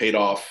paid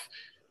off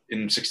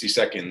in 60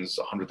 seconds,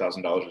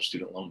 $100,000 of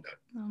student loan debt.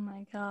 Oh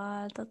my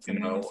God, that's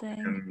amazing.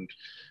 And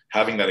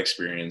having that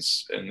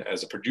experience and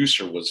as a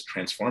producer was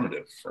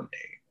transformative for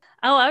me.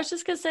 Oh, I was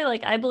just gonna say,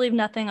 like, I believe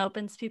nothing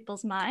opens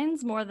people's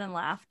minds more than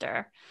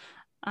laughter.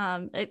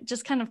 It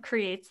just kind of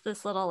creates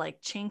this little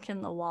like chink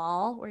in the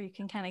wall where you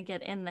can kind of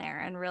get in there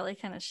and really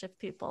kind of shift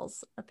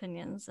people's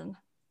opinions and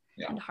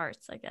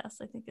hearts, I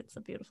guess. I think it's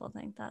a beautiful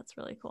thing. That's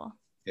really cool.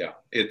 Yeah,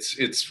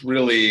 it's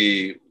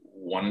really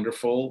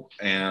wonderful.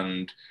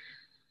 And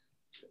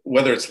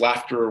whether it's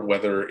laughter,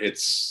 whether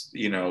it's,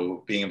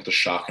 being able to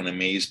shock and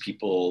amaze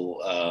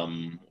people,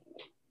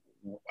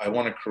 I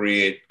want to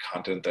create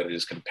content that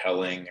is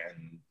compelling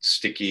and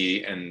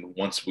sticky. And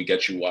once we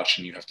get you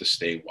watching, you have to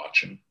stay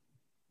watching,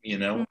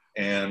 mm-hmm.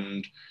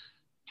 And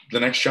the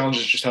next challenge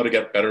is just how to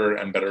get better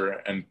and better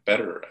and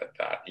better at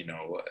that.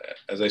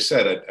 As I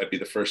said, I'd be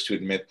the first to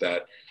admit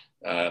that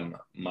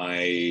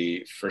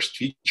my first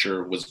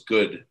feature was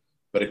good,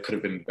 but it could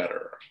have been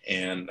better.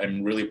 And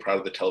I'm really proud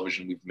of the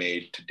television we've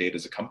made to date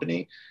as a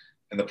company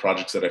and the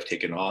projects that I've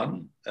taken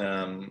on.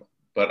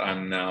 But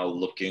I'm now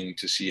looking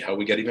to see how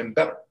we get even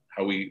better,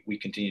 how we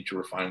continue to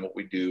refine what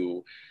we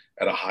do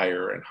at a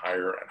higher and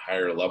higher and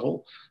higher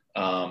level,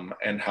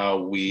 and how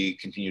we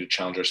continue to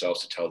challenge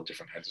ourselves to tell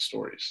different kinds of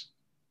stories.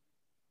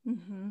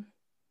 Mm-hmm.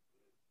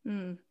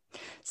 Mm.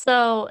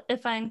 So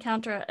if I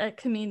encounter a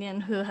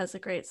comedian who has a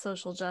great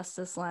social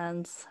justice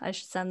lens, I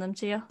should send them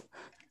to you?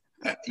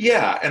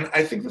 Yeah. And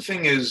I think the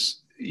thing is,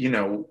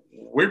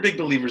 we're big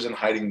believers in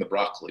hiding the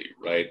broccoli,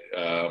 right?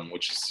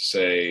 Which is to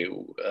say,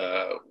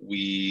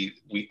 we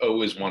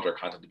always want our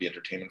content to be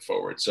entertainment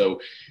forward. So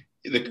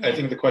I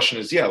think the question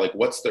is, like,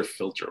 what's their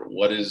filter?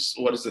 What is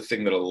the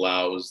thing that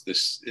allows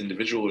this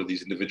individual or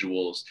these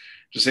individuals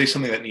to say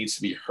something that needs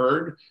to be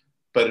heard,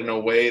 but in a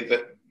way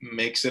that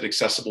makes it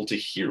accessible to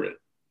hear it?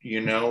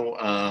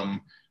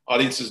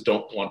 Audiences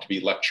don't want to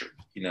be lectured,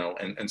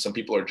 and some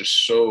people are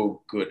just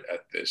so good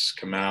at this.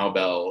 Kamau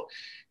Bell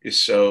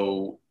is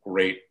so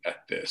great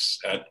at this,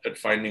 at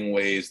finding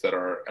ways that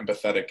are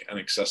empathetic and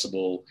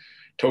accessible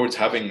towards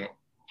having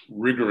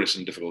rigorous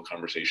and difficult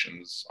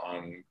conversations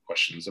on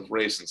questions of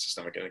race and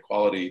systemic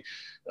inequality.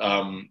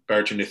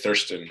 Baratunde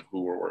Thurston,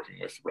 who we're working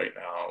with right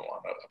now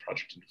on a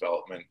project in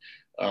development,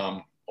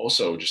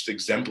 also just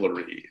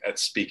exemplary at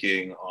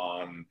speaking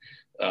on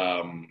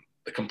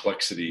the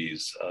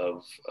complexities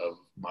of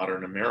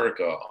modern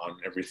America, on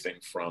everything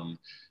from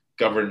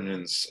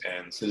governance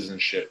and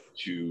citizenship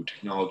to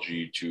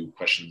technology to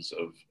questions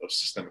of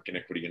systemic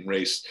inequity and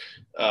race.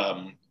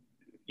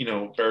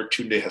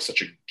 Baratunde has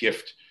such a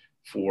gift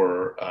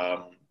for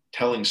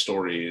telling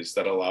stories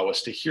that allow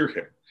us to hear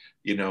him,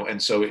 and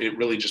so it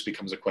really just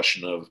becomes a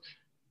question of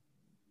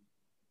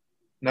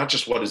not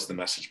just what is the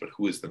message, but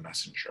who is the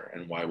messenger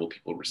and why will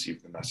people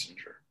receive the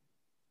messenger?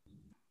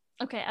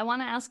 Okay, I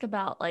want to ask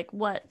about like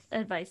what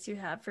advice you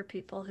have for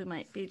people who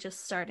might be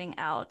just starting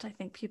out. I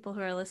think people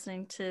who are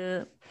listening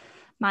to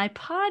my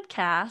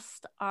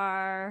podcast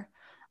are,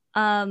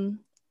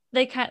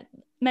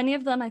 many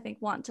of them I think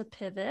want to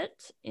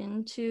pivot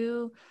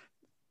into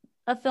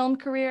a film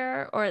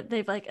career, or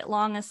they've like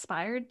long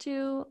aspired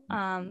to,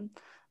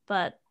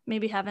 but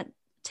maybe haven't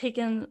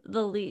taken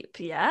the leap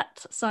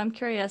yet. So I'm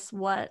curious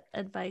what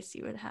advice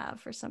you would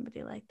have for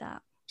somebody like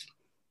that.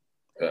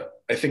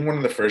 I think one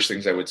of the first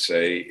things I would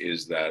say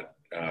is that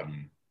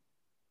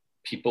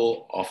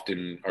people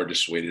often are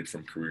dissuaded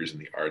from careers in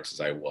the arts,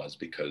 as I was,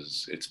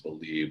 because it's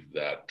believed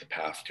that the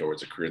path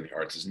towards a career in the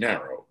arts is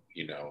narrow,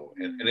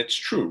 and it's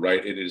true,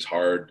 right? It is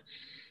hard.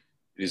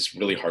 It is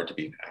really hard to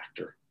be an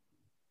actor.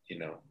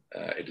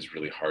 It is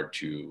really hard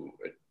to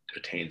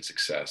attain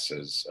success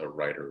as a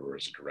writer or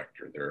as a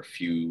director. There are a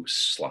few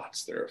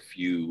slots, there are a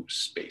few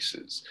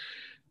spaces,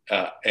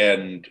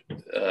 and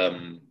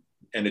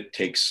it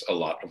takes a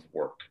lot of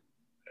work,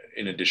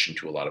 in addition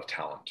to a lot of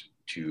talent,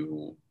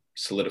 to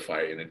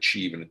solidify and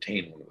achieve and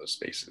attain one of those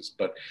spaces.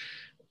 But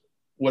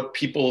what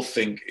people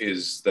think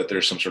is that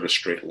there's some sort of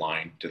straight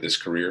line to this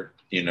career.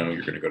 You're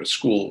going to go to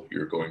school,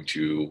 you're going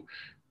to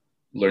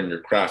learn your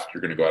craft,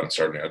 you're going to go out and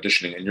start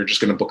auditioning, and you're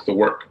just going to book the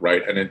work,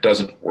 right? And it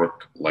doesn't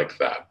work like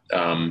that.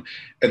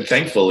 And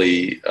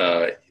thankfully,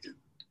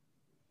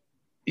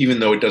 even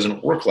though it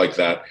doesn't work like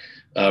that,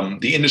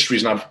 the industry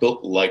is not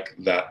built like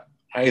that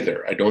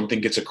either. I don't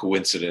think it's a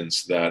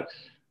coincidence that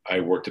I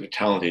worked at a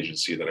talent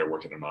agency, that I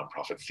worked in a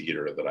nonprofit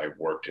theater, that I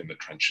worked in the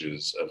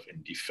trenches of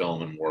indie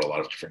film and wore a lot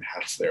of different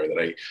hats there, that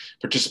I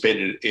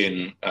participated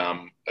in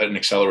an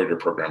accelerator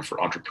program for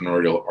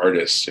entrepreneurial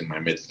artists in my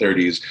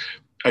mid-30s.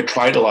 I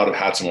tried a lot of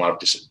hats and a lot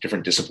of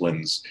different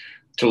disciplines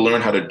to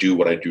learn how to do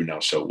what I do now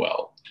so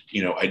well.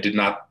 I did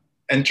not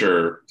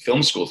enter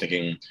film school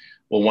thinking,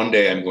 well, one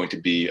day I'm going to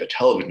be a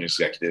television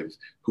executive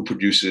who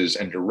produces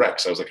and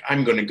directs. I was like,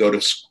 I'm going to go to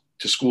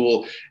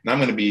school and I'm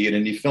going to be an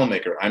indie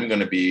filmmaker. I'm going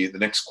to be the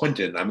next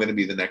Quentin. I'm going to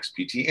be the next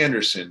P.T.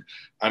 Anderson.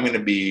 I'm going to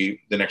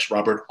be the next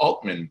Robert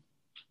Altman.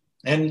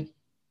 And,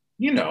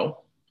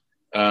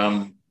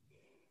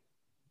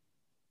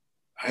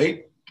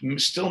 I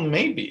still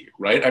may be,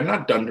 right? I'm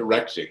not done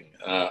directing.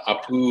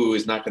 Apu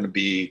is not going to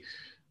be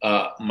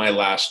my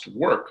last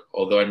work,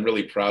 although I'm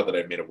really proud that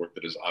I've made a work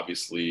that has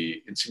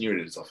obviously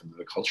insinuated itself into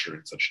the culture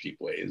in such deep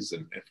ways.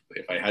 And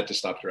if I had to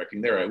stop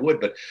directing there, I would,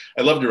 but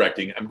I love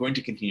directing. I'm going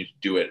to continue to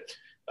do it.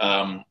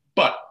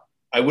 But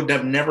I would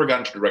have never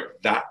gotten to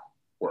direct that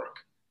work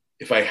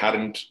if I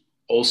hadn't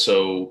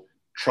also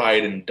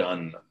tried and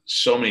done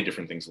so many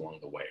different things along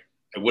the way.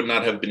 I would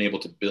not have been able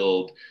to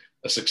build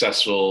a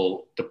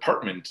successful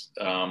department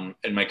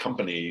in my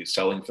company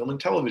selling film and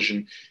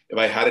television if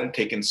I hadn't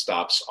taken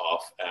stops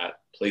off at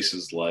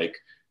places like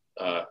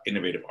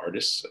Innovative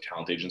Artists, a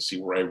talent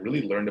agency, where I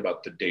really learned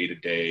about the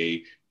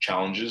day-to-day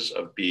challenges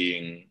of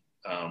being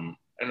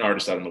an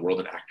artist out in the world,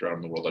 an actor out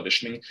in the world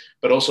auditioning,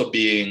 but also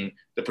being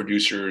the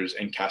producers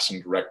and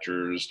casting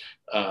directors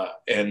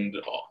and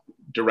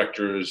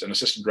directors and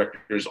assistant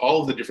directors,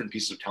 all of the different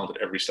pieces of talent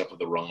at every step of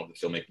the rung of the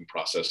filmmaking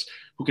process,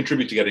 who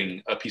contribute to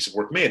getting a piece of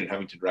work made, and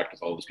having to interact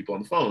with all those people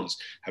on the phones,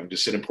 having to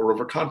sit and pour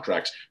over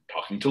contracts,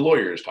 talking to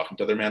lawyers, talking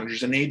to other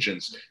managers and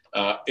agents.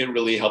 It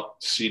really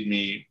helped seed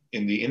me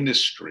in the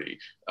industry.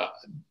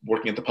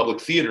 Working at the Public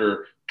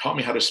Theater taught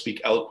me how to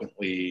speak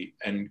eloquently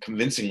and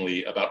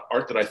convincingly about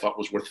art that I thought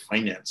was worth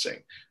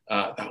financing.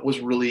 That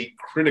was really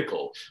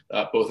critical,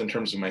 both in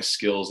terms of my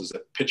skills as a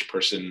pitch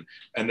person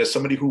and as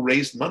somebody who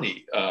raised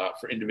money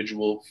for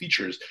individual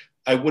features.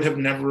 I would have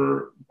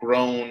never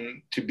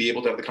grown to be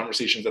able to have the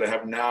conversations that I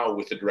have now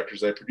with the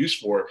directors that I produce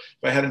for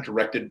if I hadn't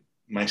directed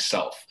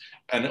myself.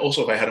 And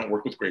also if I hadn't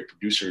worked with great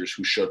producers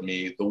who showed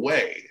me the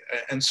way.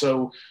 And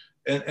so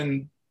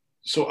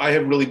I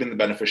have really been the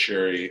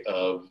beneficiary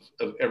of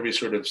every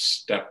sort of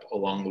step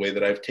along the way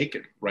that I've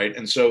taken, right?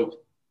 And so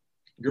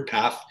your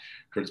path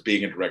towards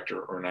being a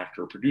director or an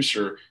actor or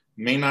producer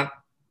may not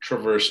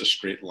traverse a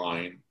straight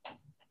line.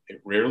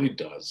 It rarely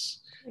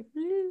does.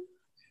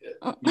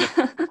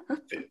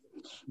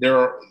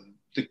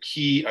 The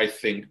key, I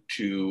think,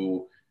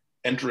 to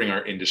entering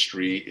our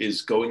industry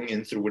is going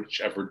in through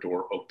whichever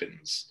door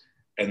opens,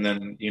 and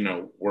then,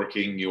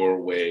 working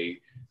your way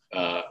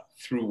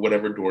through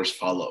whatever doors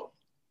follow.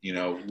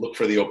 Look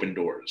for the open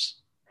doors.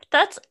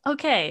 That's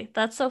okay.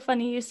 That's so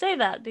funny you say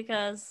that,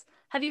 because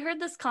have you heard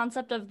this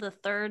concept of the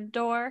third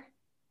door?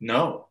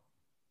 No.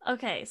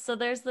 Okay, so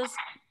there's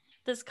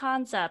this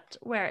concept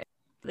where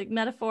the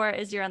metaphor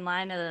is you're in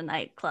line at a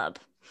nightclub.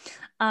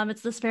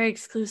 It's this very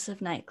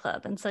exclusive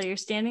nightclub, and so you're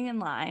standing in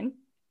line,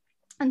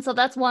 and so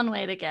that's one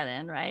way to get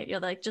in, right? You're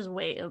like, just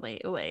wait.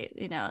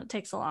 It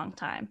takes a long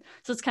time.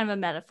 So it's kind of a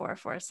metaphor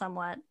for a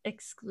somewhat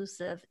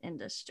exclusive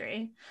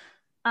industry.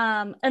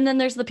 And then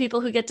there's the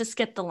people who get to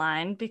skip the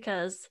line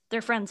because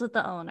they're friends with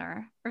the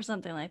owner or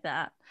something like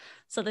that.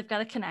 So they've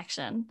got a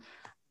connection.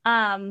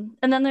 And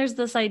then there's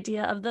this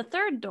idea of the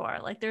third door.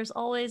 Like there's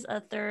always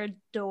a third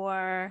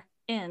door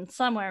in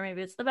somewhere.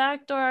 Maybe it's the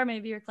back door.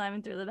 Maybe you're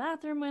climbing through the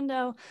bathroom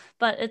window.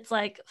 But it's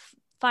like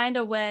find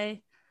a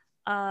way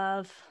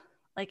of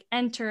like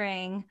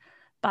entering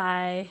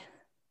by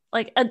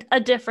like a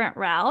different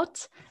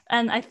route.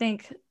 And I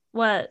think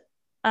what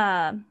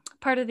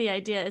part of the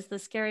idea is the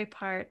scary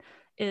part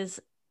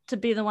is to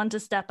be the one to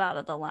step out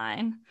of the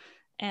line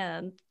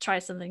and try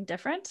something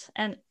different.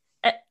 And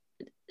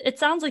it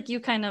sounds like you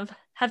kind of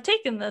have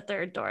taken the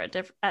third door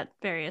at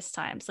various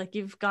times. Like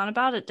you've gone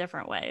about it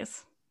different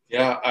ways.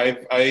 Yeah,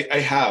 I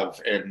have.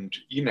 And,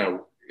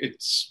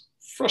 it's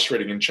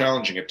frustrating and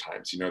challenging at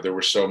times. There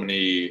were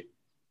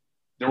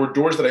there were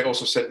doors that I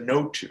also said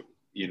no to.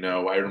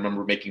 I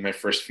remember making my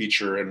first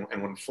feature, and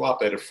when it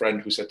flopped, I had a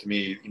friend who said to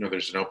me,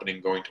 there's an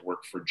opening going to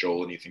work for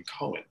Joel and Ethan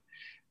Coen.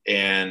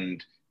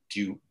 And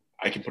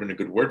I can put in a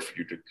good word for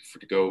you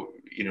to go,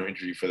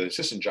 interview for the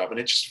assistant job. And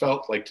it just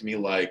felt like to me,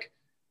 like,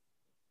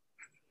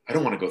 I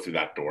don't want to go through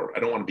that door. I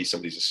don't want to be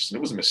somebody's assistant.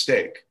 It was a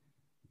mistake.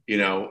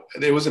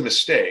 It was a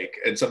mistake.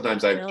 And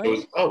sometimes I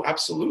chose, oh,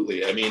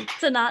 absolutely. I mean,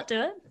 to not do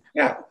it.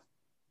 Yeah.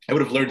 I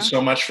would have learned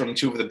so much from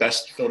two of the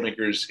best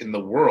filmmakers in the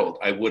world.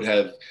 I would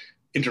have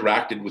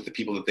interacted with the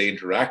people that they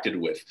interacted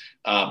with.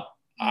 But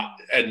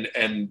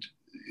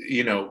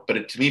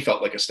it to me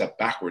felt like a step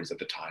backwards at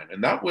the time.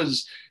 And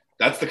that's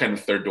the kind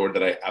of third door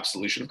that I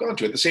absolutely should have gone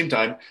to. At the same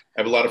time, I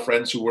have a lot of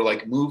friends who were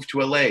like, move to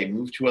LA.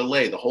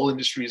 The whole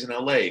industry is in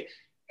LA.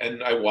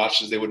 And I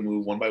watched as they would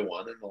move one by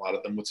one, and a lot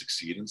of them would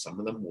succeed and some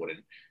of them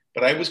wouldn't.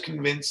 But I was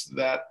convinced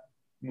that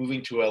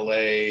moving to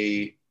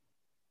LA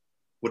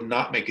would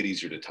not make it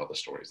easier to tell the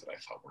stories that I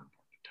thought were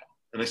important to tell.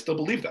 And I still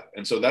believe that.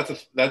 And so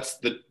that's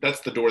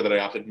the door that I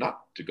opted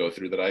not to go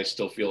through, that I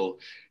still feel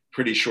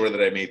pretty sure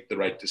that I made the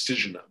right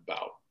decision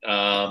about.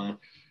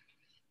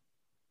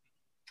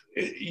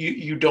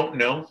 You don't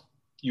know.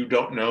 You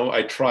don't know.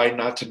 I try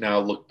not to now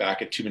look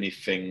back at too many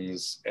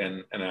things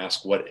and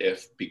ask what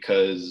if,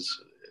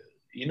 because,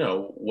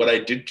 what I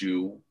did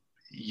do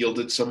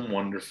yielded some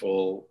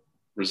wonderful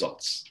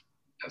results,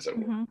 as it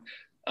were.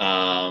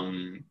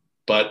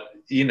 But,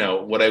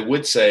 what I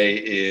would say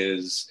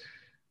is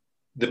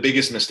the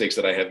biggest mistakes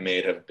that I have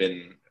made have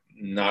been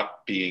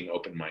not being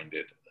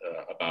open-minded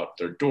about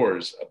their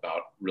doors,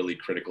 about really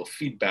critical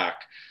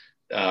feedback.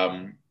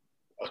 A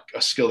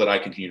skill that I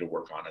continue to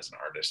work on as an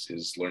artist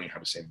is learning how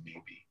to say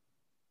maybe.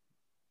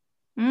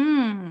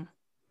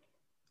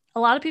 A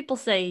lot of people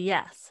say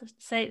yes.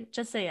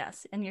 Just say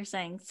yes. And you're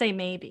saying, say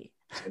maybe.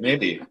 Say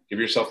maybe. Give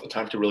yourself the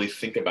time to really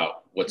think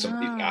about what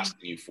somebody's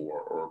asking you for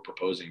or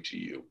proposing to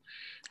you.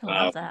 I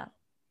love that.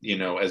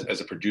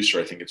 As a producer,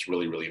 I think it's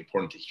really, really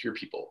important to hear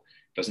people.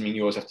 Doesn't mean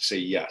you always have to say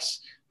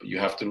yes, but you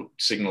have to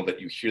signal that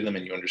you hear them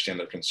and you understand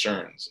their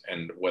concerns,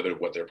 and whether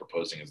what they're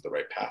proposing is the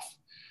right path,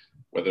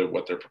 whether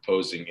what they're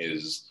proposing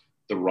is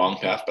the wrong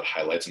path but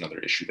highlights another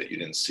issue that you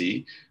didn't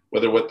see,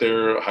 whether what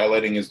they're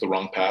highlighting is the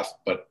wrong path,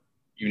 but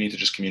you need to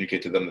just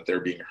communicate to them that they're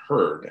being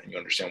heard and you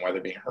understand why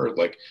they're being heard.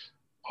 Like,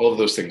 all of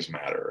those things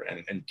matter.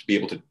 And to be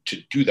able to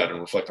do that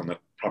and reflect on that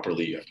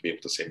properly, you have to be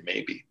able to say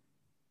maybe.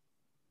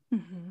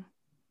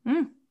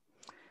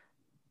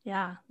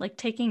 Yeah, like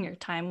taking your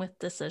time with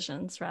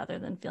decisions rather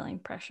than feeling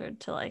pressured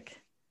to like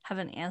have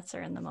an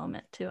answer in the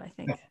moment too. I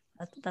think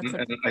that's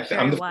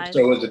I'm the first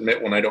to always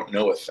admit when I don't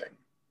know a thing.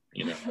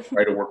 I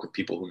try to work with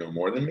people who know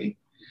more than me.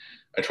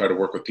 I try to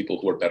work with people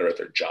who are better at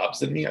their jobs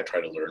than me. I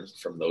try to learn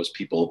from those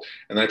people,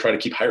 and then I try to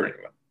keep hiring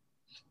them.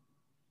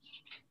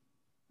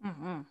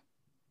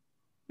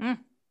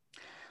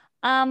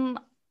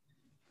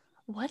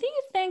 What do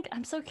you think?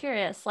 I'm so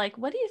curious. Like,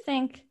 what do you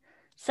think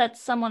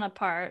sets someone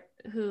apart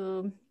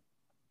who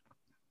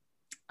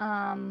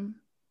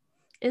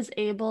is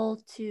able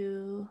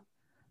to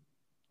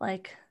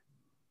like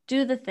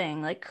do the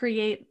thing, like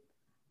create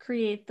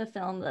the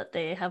film that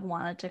they have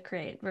wanted to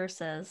create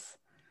versus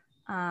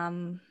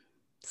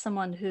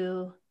someone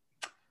who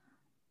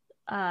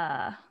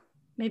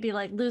maybe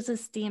like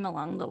loses steam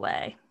along the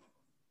way?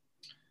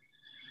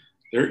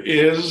 There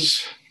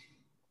is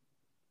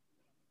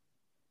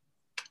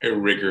a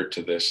rigor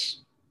to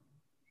this.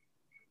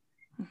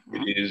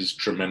 It is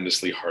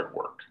tremendously hard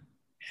work.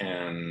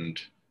 And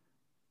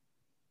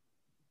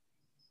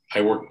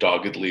I work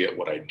doggedly at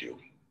what I do.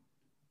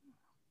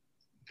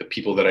 The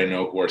people that I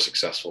know who are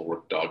successful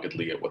work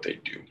doggedly at what they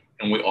do.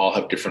 And we all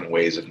have different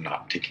ways of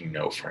not taking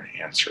no for an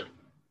answer.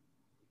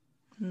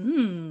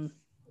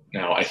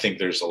 Now, I think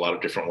there's a lot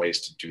of different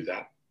ways to do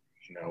that,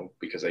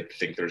 because I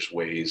think there's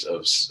ways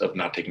of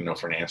not taking no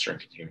for an answer and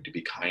continuing to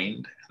be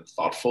kind and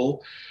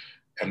thoughtful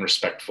and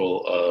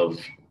respectful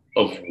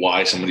of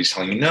why somebody's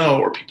telling you no,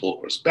 or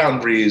people's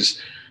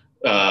boundaries.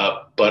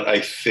 But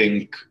I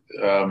think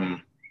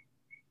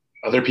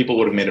other people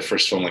would have made a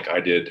first film like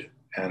I did,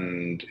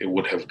 and it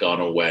would have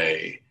gone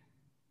away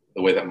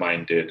the way that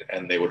mine did.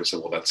 And they would have said,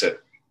 well, that's it.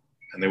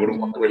 And they would have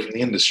walked away from the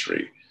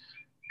industry.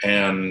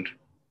 And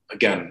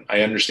again,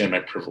 I understand my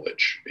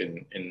privilege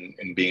in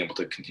being able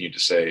to continue to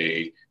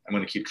say, I'm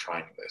going to keep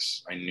trying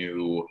this. I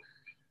knew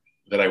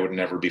that I would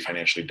never be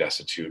financially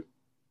destitute,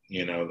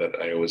 that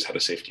I always had a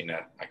safety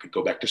net. I could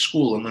go back to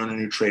school and learn a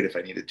new trade if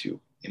I needed to,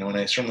 and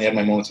I certainly had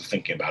my moments of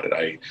thinking about it.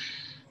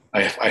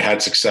 I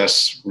had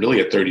success really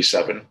at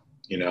 37,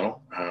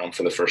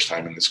 for the first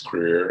time in this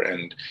career.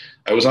 And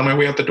I was on my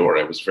way out the door.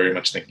 I was very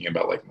much thinking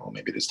about like, well,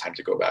 maybe it's time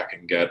to go back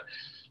and get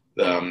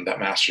that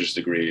master's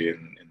degree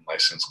in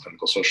licensed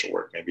clinical social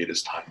work. Maybe it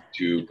is time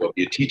to go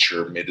be a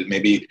teacher.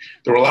 Maybe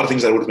there were a lot of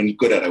things I would have been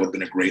good at. I would have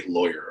been a great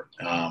lawyer.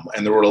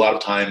 And there were a lot of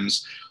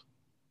times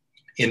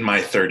in my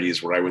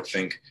 30s where I would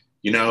think,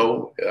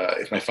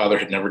 if my father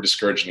had never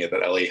discouraged me at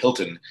that LA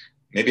Hilton,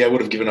 maybe I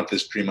would have given up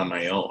this dream on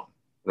my own.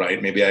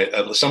 right? Maybe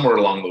I somewhere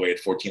along the way at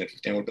 14 and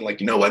 15 would have been like,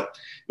 you know what,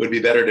 it would be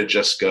better to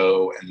just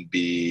go and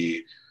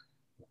be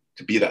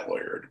that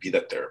lawyer, to be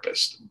that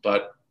therapist.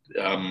 But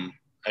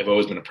I've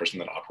always been a person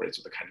that operates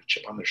with a kind of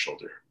chip on their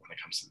shoulder when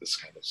it comes to this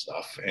kind of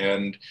stuff.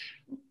 And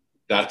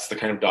that's the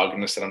kind of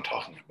doggedness that I'm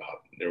talking about.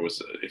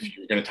 If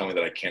you're going to tell me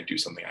that I can't do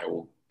something, I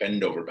will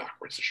bend over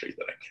backwards to show you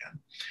that I can.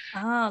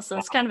 Oh, so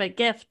it's kind of a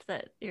gift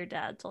that your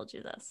dad told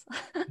you this.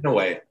 In a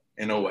way,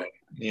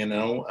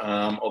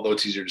 although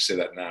it's easier to say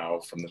that now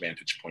from the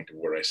vantage point of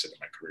where I sit in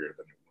my career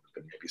than it would have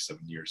been maybe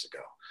 7 years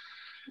ago.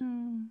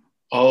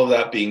 All of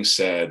that being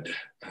said,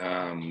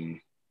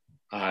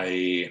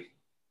 I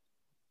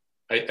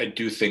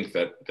do think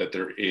that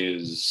there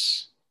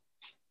is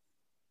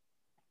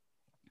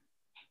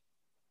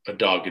a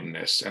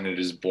doggedness, and it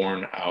is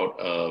born out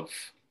of,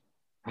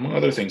 among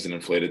other things, an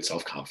inflated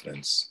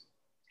self-confidence.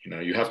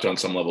 You have to, on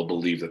some level,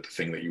 believe that the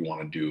thing that you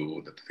want to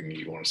do, that the thing that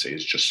you want to say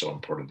is just so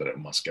important that it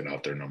must get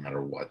out there no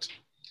matter what.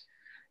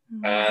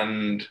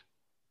 And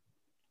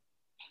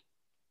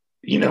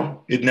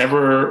it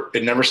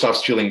never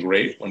stops feeling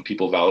great when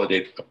people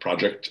validate a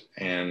project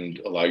and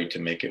allow you to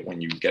make it when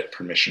you get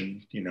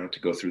permission, to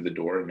go through the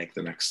door and make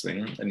the next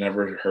thing. It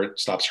never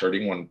stops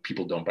hurting when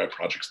people don't buy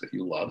projects that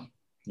you love.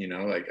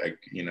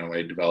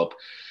 I develop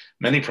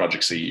many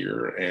projects a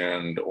year,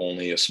 and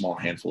only a small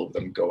handful of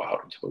them go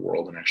out into the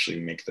world and actually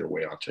make their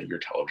way onto your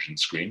television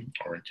screen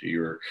or into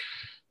your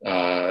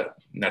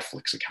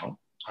Netflix account.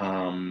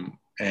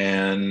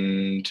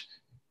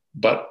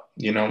 But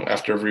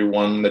after every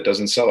one that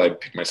doesn't sell, I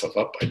pick myself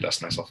up, I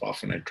dust myself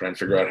off, and I try and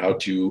figure out how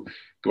to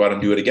go out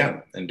and do it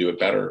again and do it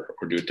better,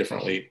 or do it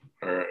differently,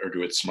 or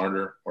do it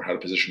smarter, or how to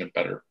position it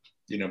better.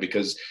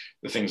 Because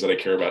the things that I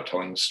care about,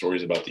 telling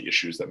stories about the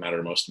issues that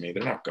matter most to me,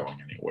 they're not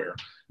going anywhere.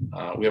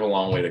 We have a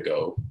long way to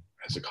go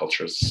as a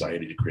culture, as a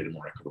society, to create a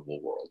more equitable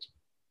world.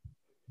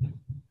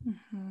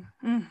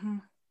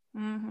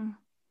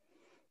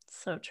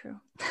 So true.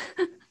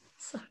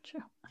 So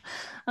true.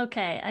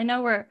 Okay, I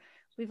know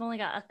we've only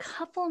got a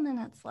couple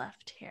minutes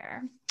left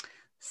here.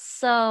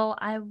 So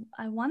I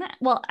want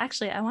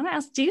to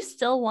ask, do you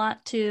still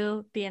want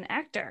to be an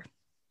actor?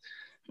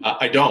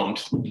 I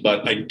don't,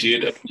 but I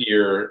did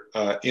appear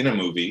in a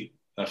movie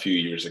a few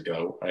years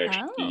ago. I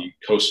actually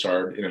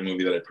co-starred in a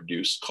movie that I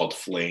produced called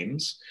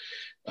Flames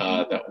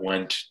that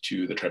went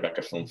to the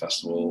Tribeca Film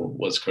Festival,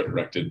 was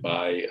co-directed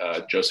by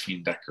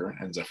Josephine Decker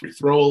and Zefri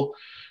Throwell,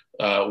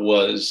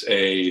 was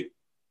a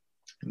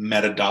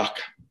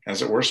meta-doc,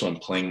 as it were, so I'm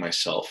playing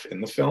myself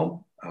in the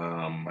film.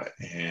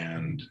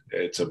 And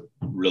it's a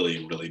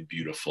really, really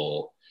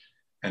beautiful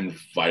and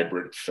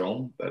vibrant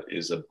film that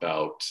is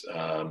about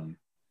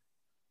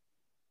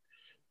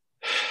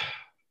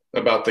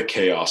the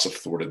chaos of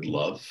thwarted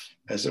love,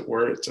 as it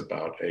were. It's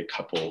about a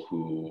couple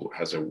who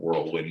has a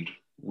whirlwind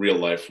real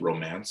life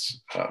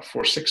romance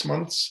for 6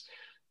 months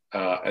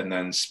and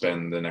then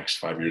spend the next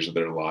 5 years of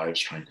their lives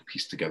trying to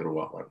piece together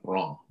what went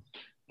wrong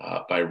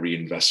by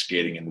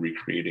reinvestigating and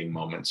recreating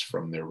moments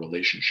from their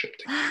relationship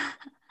together.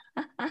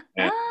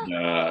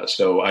 And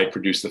so I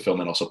produced the film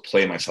and also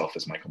play myself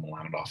as Michael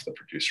Malamodoff, the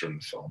producer in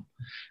the film.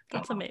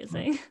 That's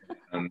amazing.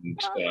 And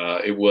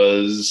it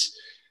was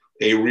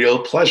a real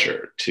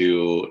pleasure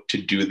to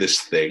do this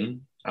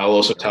thing. I'll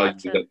also tell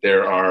you that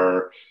there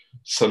are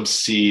some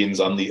scenes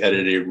on the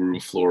editing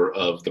room floor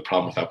of The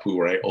Problem with Apu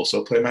where I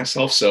also play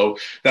myself. So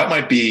that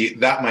might be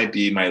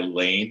my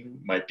lane,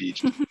 might be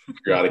just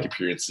periodic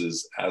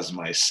appearances as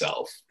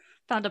myself.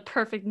 Found a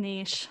perfect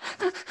niche.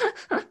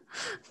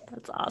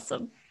 That's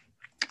awesome.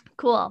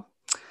 Cool.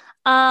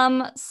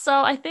 So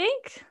I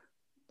think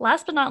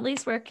last but not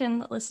least, where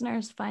can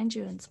listeners find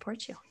you and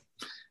support you?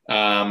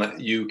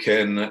 You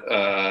can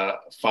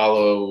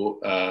follow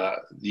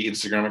the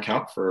Instagram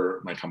account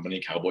for my company,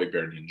 Cowboy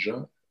Bear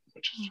Ninja,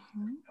 which is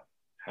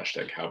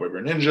hashtag Cowboy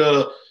Bear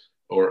Ninja,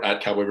 or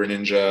at Cowboy Bear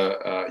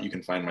Ninja. You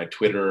can find my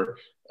Twitter,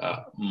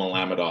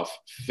 Malamodoff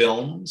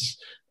Films.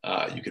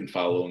 You can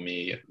follow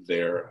me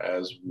there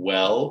as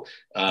well.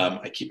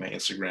 I keep my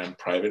Instagram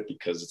private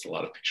because it's a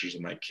lot of pictures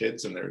of my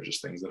kids, and there are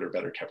just things that are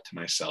better kept to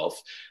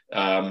myself.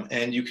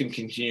 And you can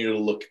continue to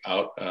look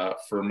out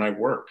for my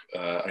work.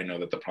 I know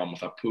that The Problem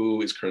with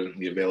Apu is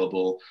currently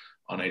available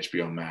on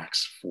HBO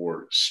Max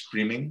for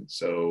streaming,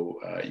 so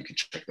you can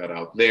check that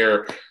out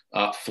there.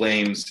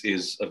 Flames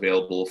is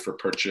available for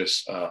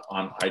purchase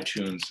on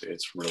iTunes.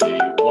 It's really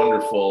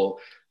wonderful.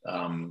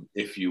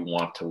 If you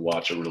want to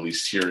watch a really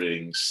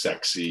searing,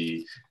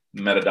 sexy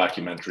meta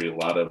documentary, a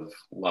lot of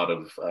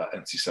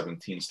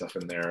NC-17 stuff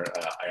in there,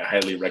 I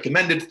highly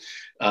recommend it.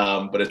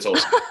 But it's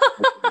also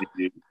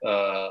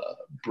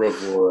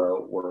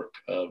bravura work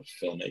of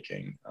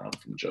filmmaking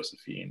from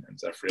Josephine and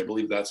Zefri. I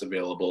believe that's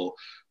available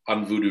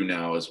on Vudu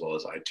now as well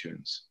as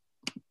iTunes.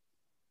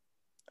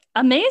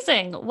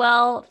 Amazing.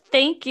 Well,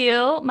 thank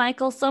you,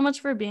 Michael, so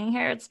much for being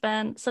here. It's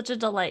been such a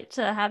delight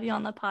to have you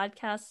on the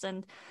podcast,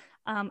 and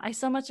I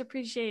so much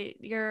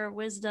appreciate your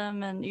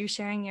wisdom and you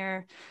sharing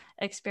your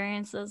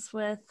experiences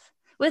with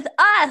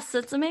us.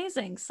 It's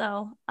amazing.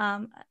 So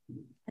I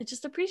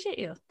just appreciate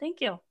you.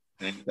 Thank you.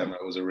 Anytime.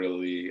 It was a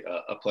really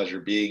a pleasure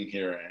being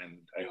here, and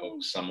I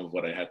hope some of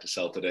what I had to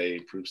sell today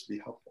proves to be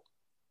helpful.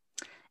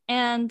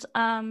 And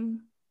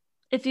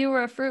if you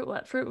were a fruit,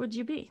 what fruit would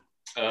you be?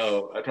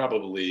 Oh, I'd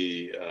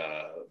probably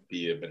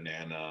be a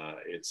banana.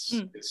 It's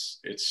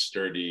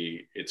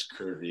sturdy, it's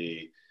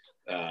curvy.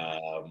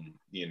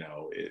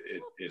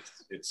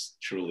 It's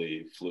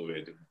truly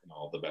fluid in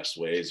all the best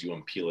ways. You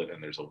unpeel it,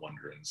 and there's a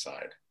wonder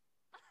inside.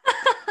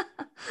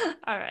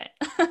 All right.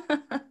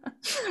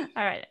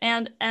 All right.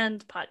 And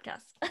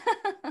podcast.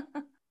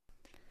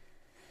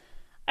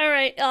 All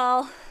right,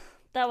 y'all.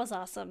 That was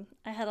awesome.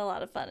 I had a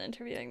lot of fun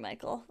interviewing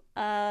Michael.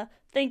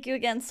 Thank you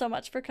again so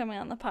much for coming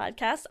on the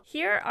podcast.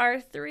 Here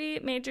are 3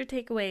 major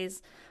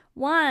takeaways.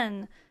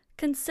 1,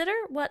 consider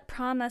what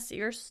promise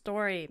your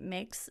story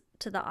makes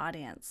to the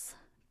audience.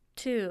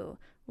 2,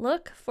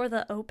 look for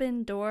the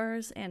open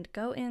doors and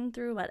go in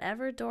through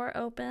whatever door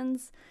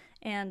opens.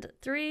 And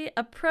 3,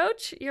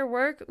 approach your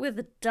work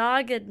with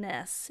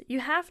doggedness.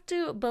 You have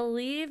to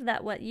believe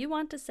that what you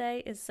want to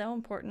say is so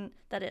important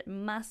that it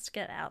must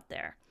get out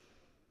there.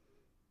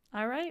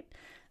 All right,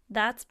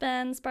 that's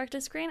been Spark to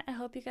Screen. I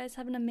hope you guys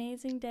have an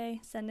amazing day.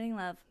 Sending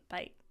love.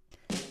 Bye.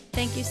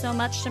 Thank you so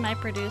much to my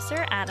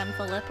producer, Adam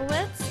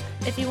Filipowicz.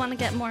 If you want to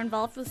get more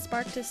involved with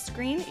Spark to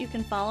Screen, you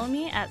can follow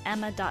me at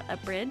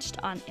emma.abridged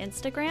on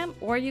Instagram,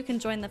 or you can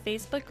join the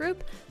Facebook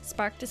group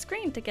Spark to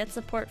Screen to get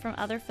support from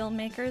other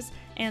filmmakers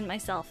and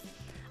myself.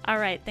 All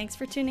right, thanks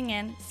for tuning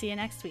in. See you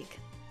next week.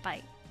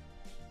 Bye.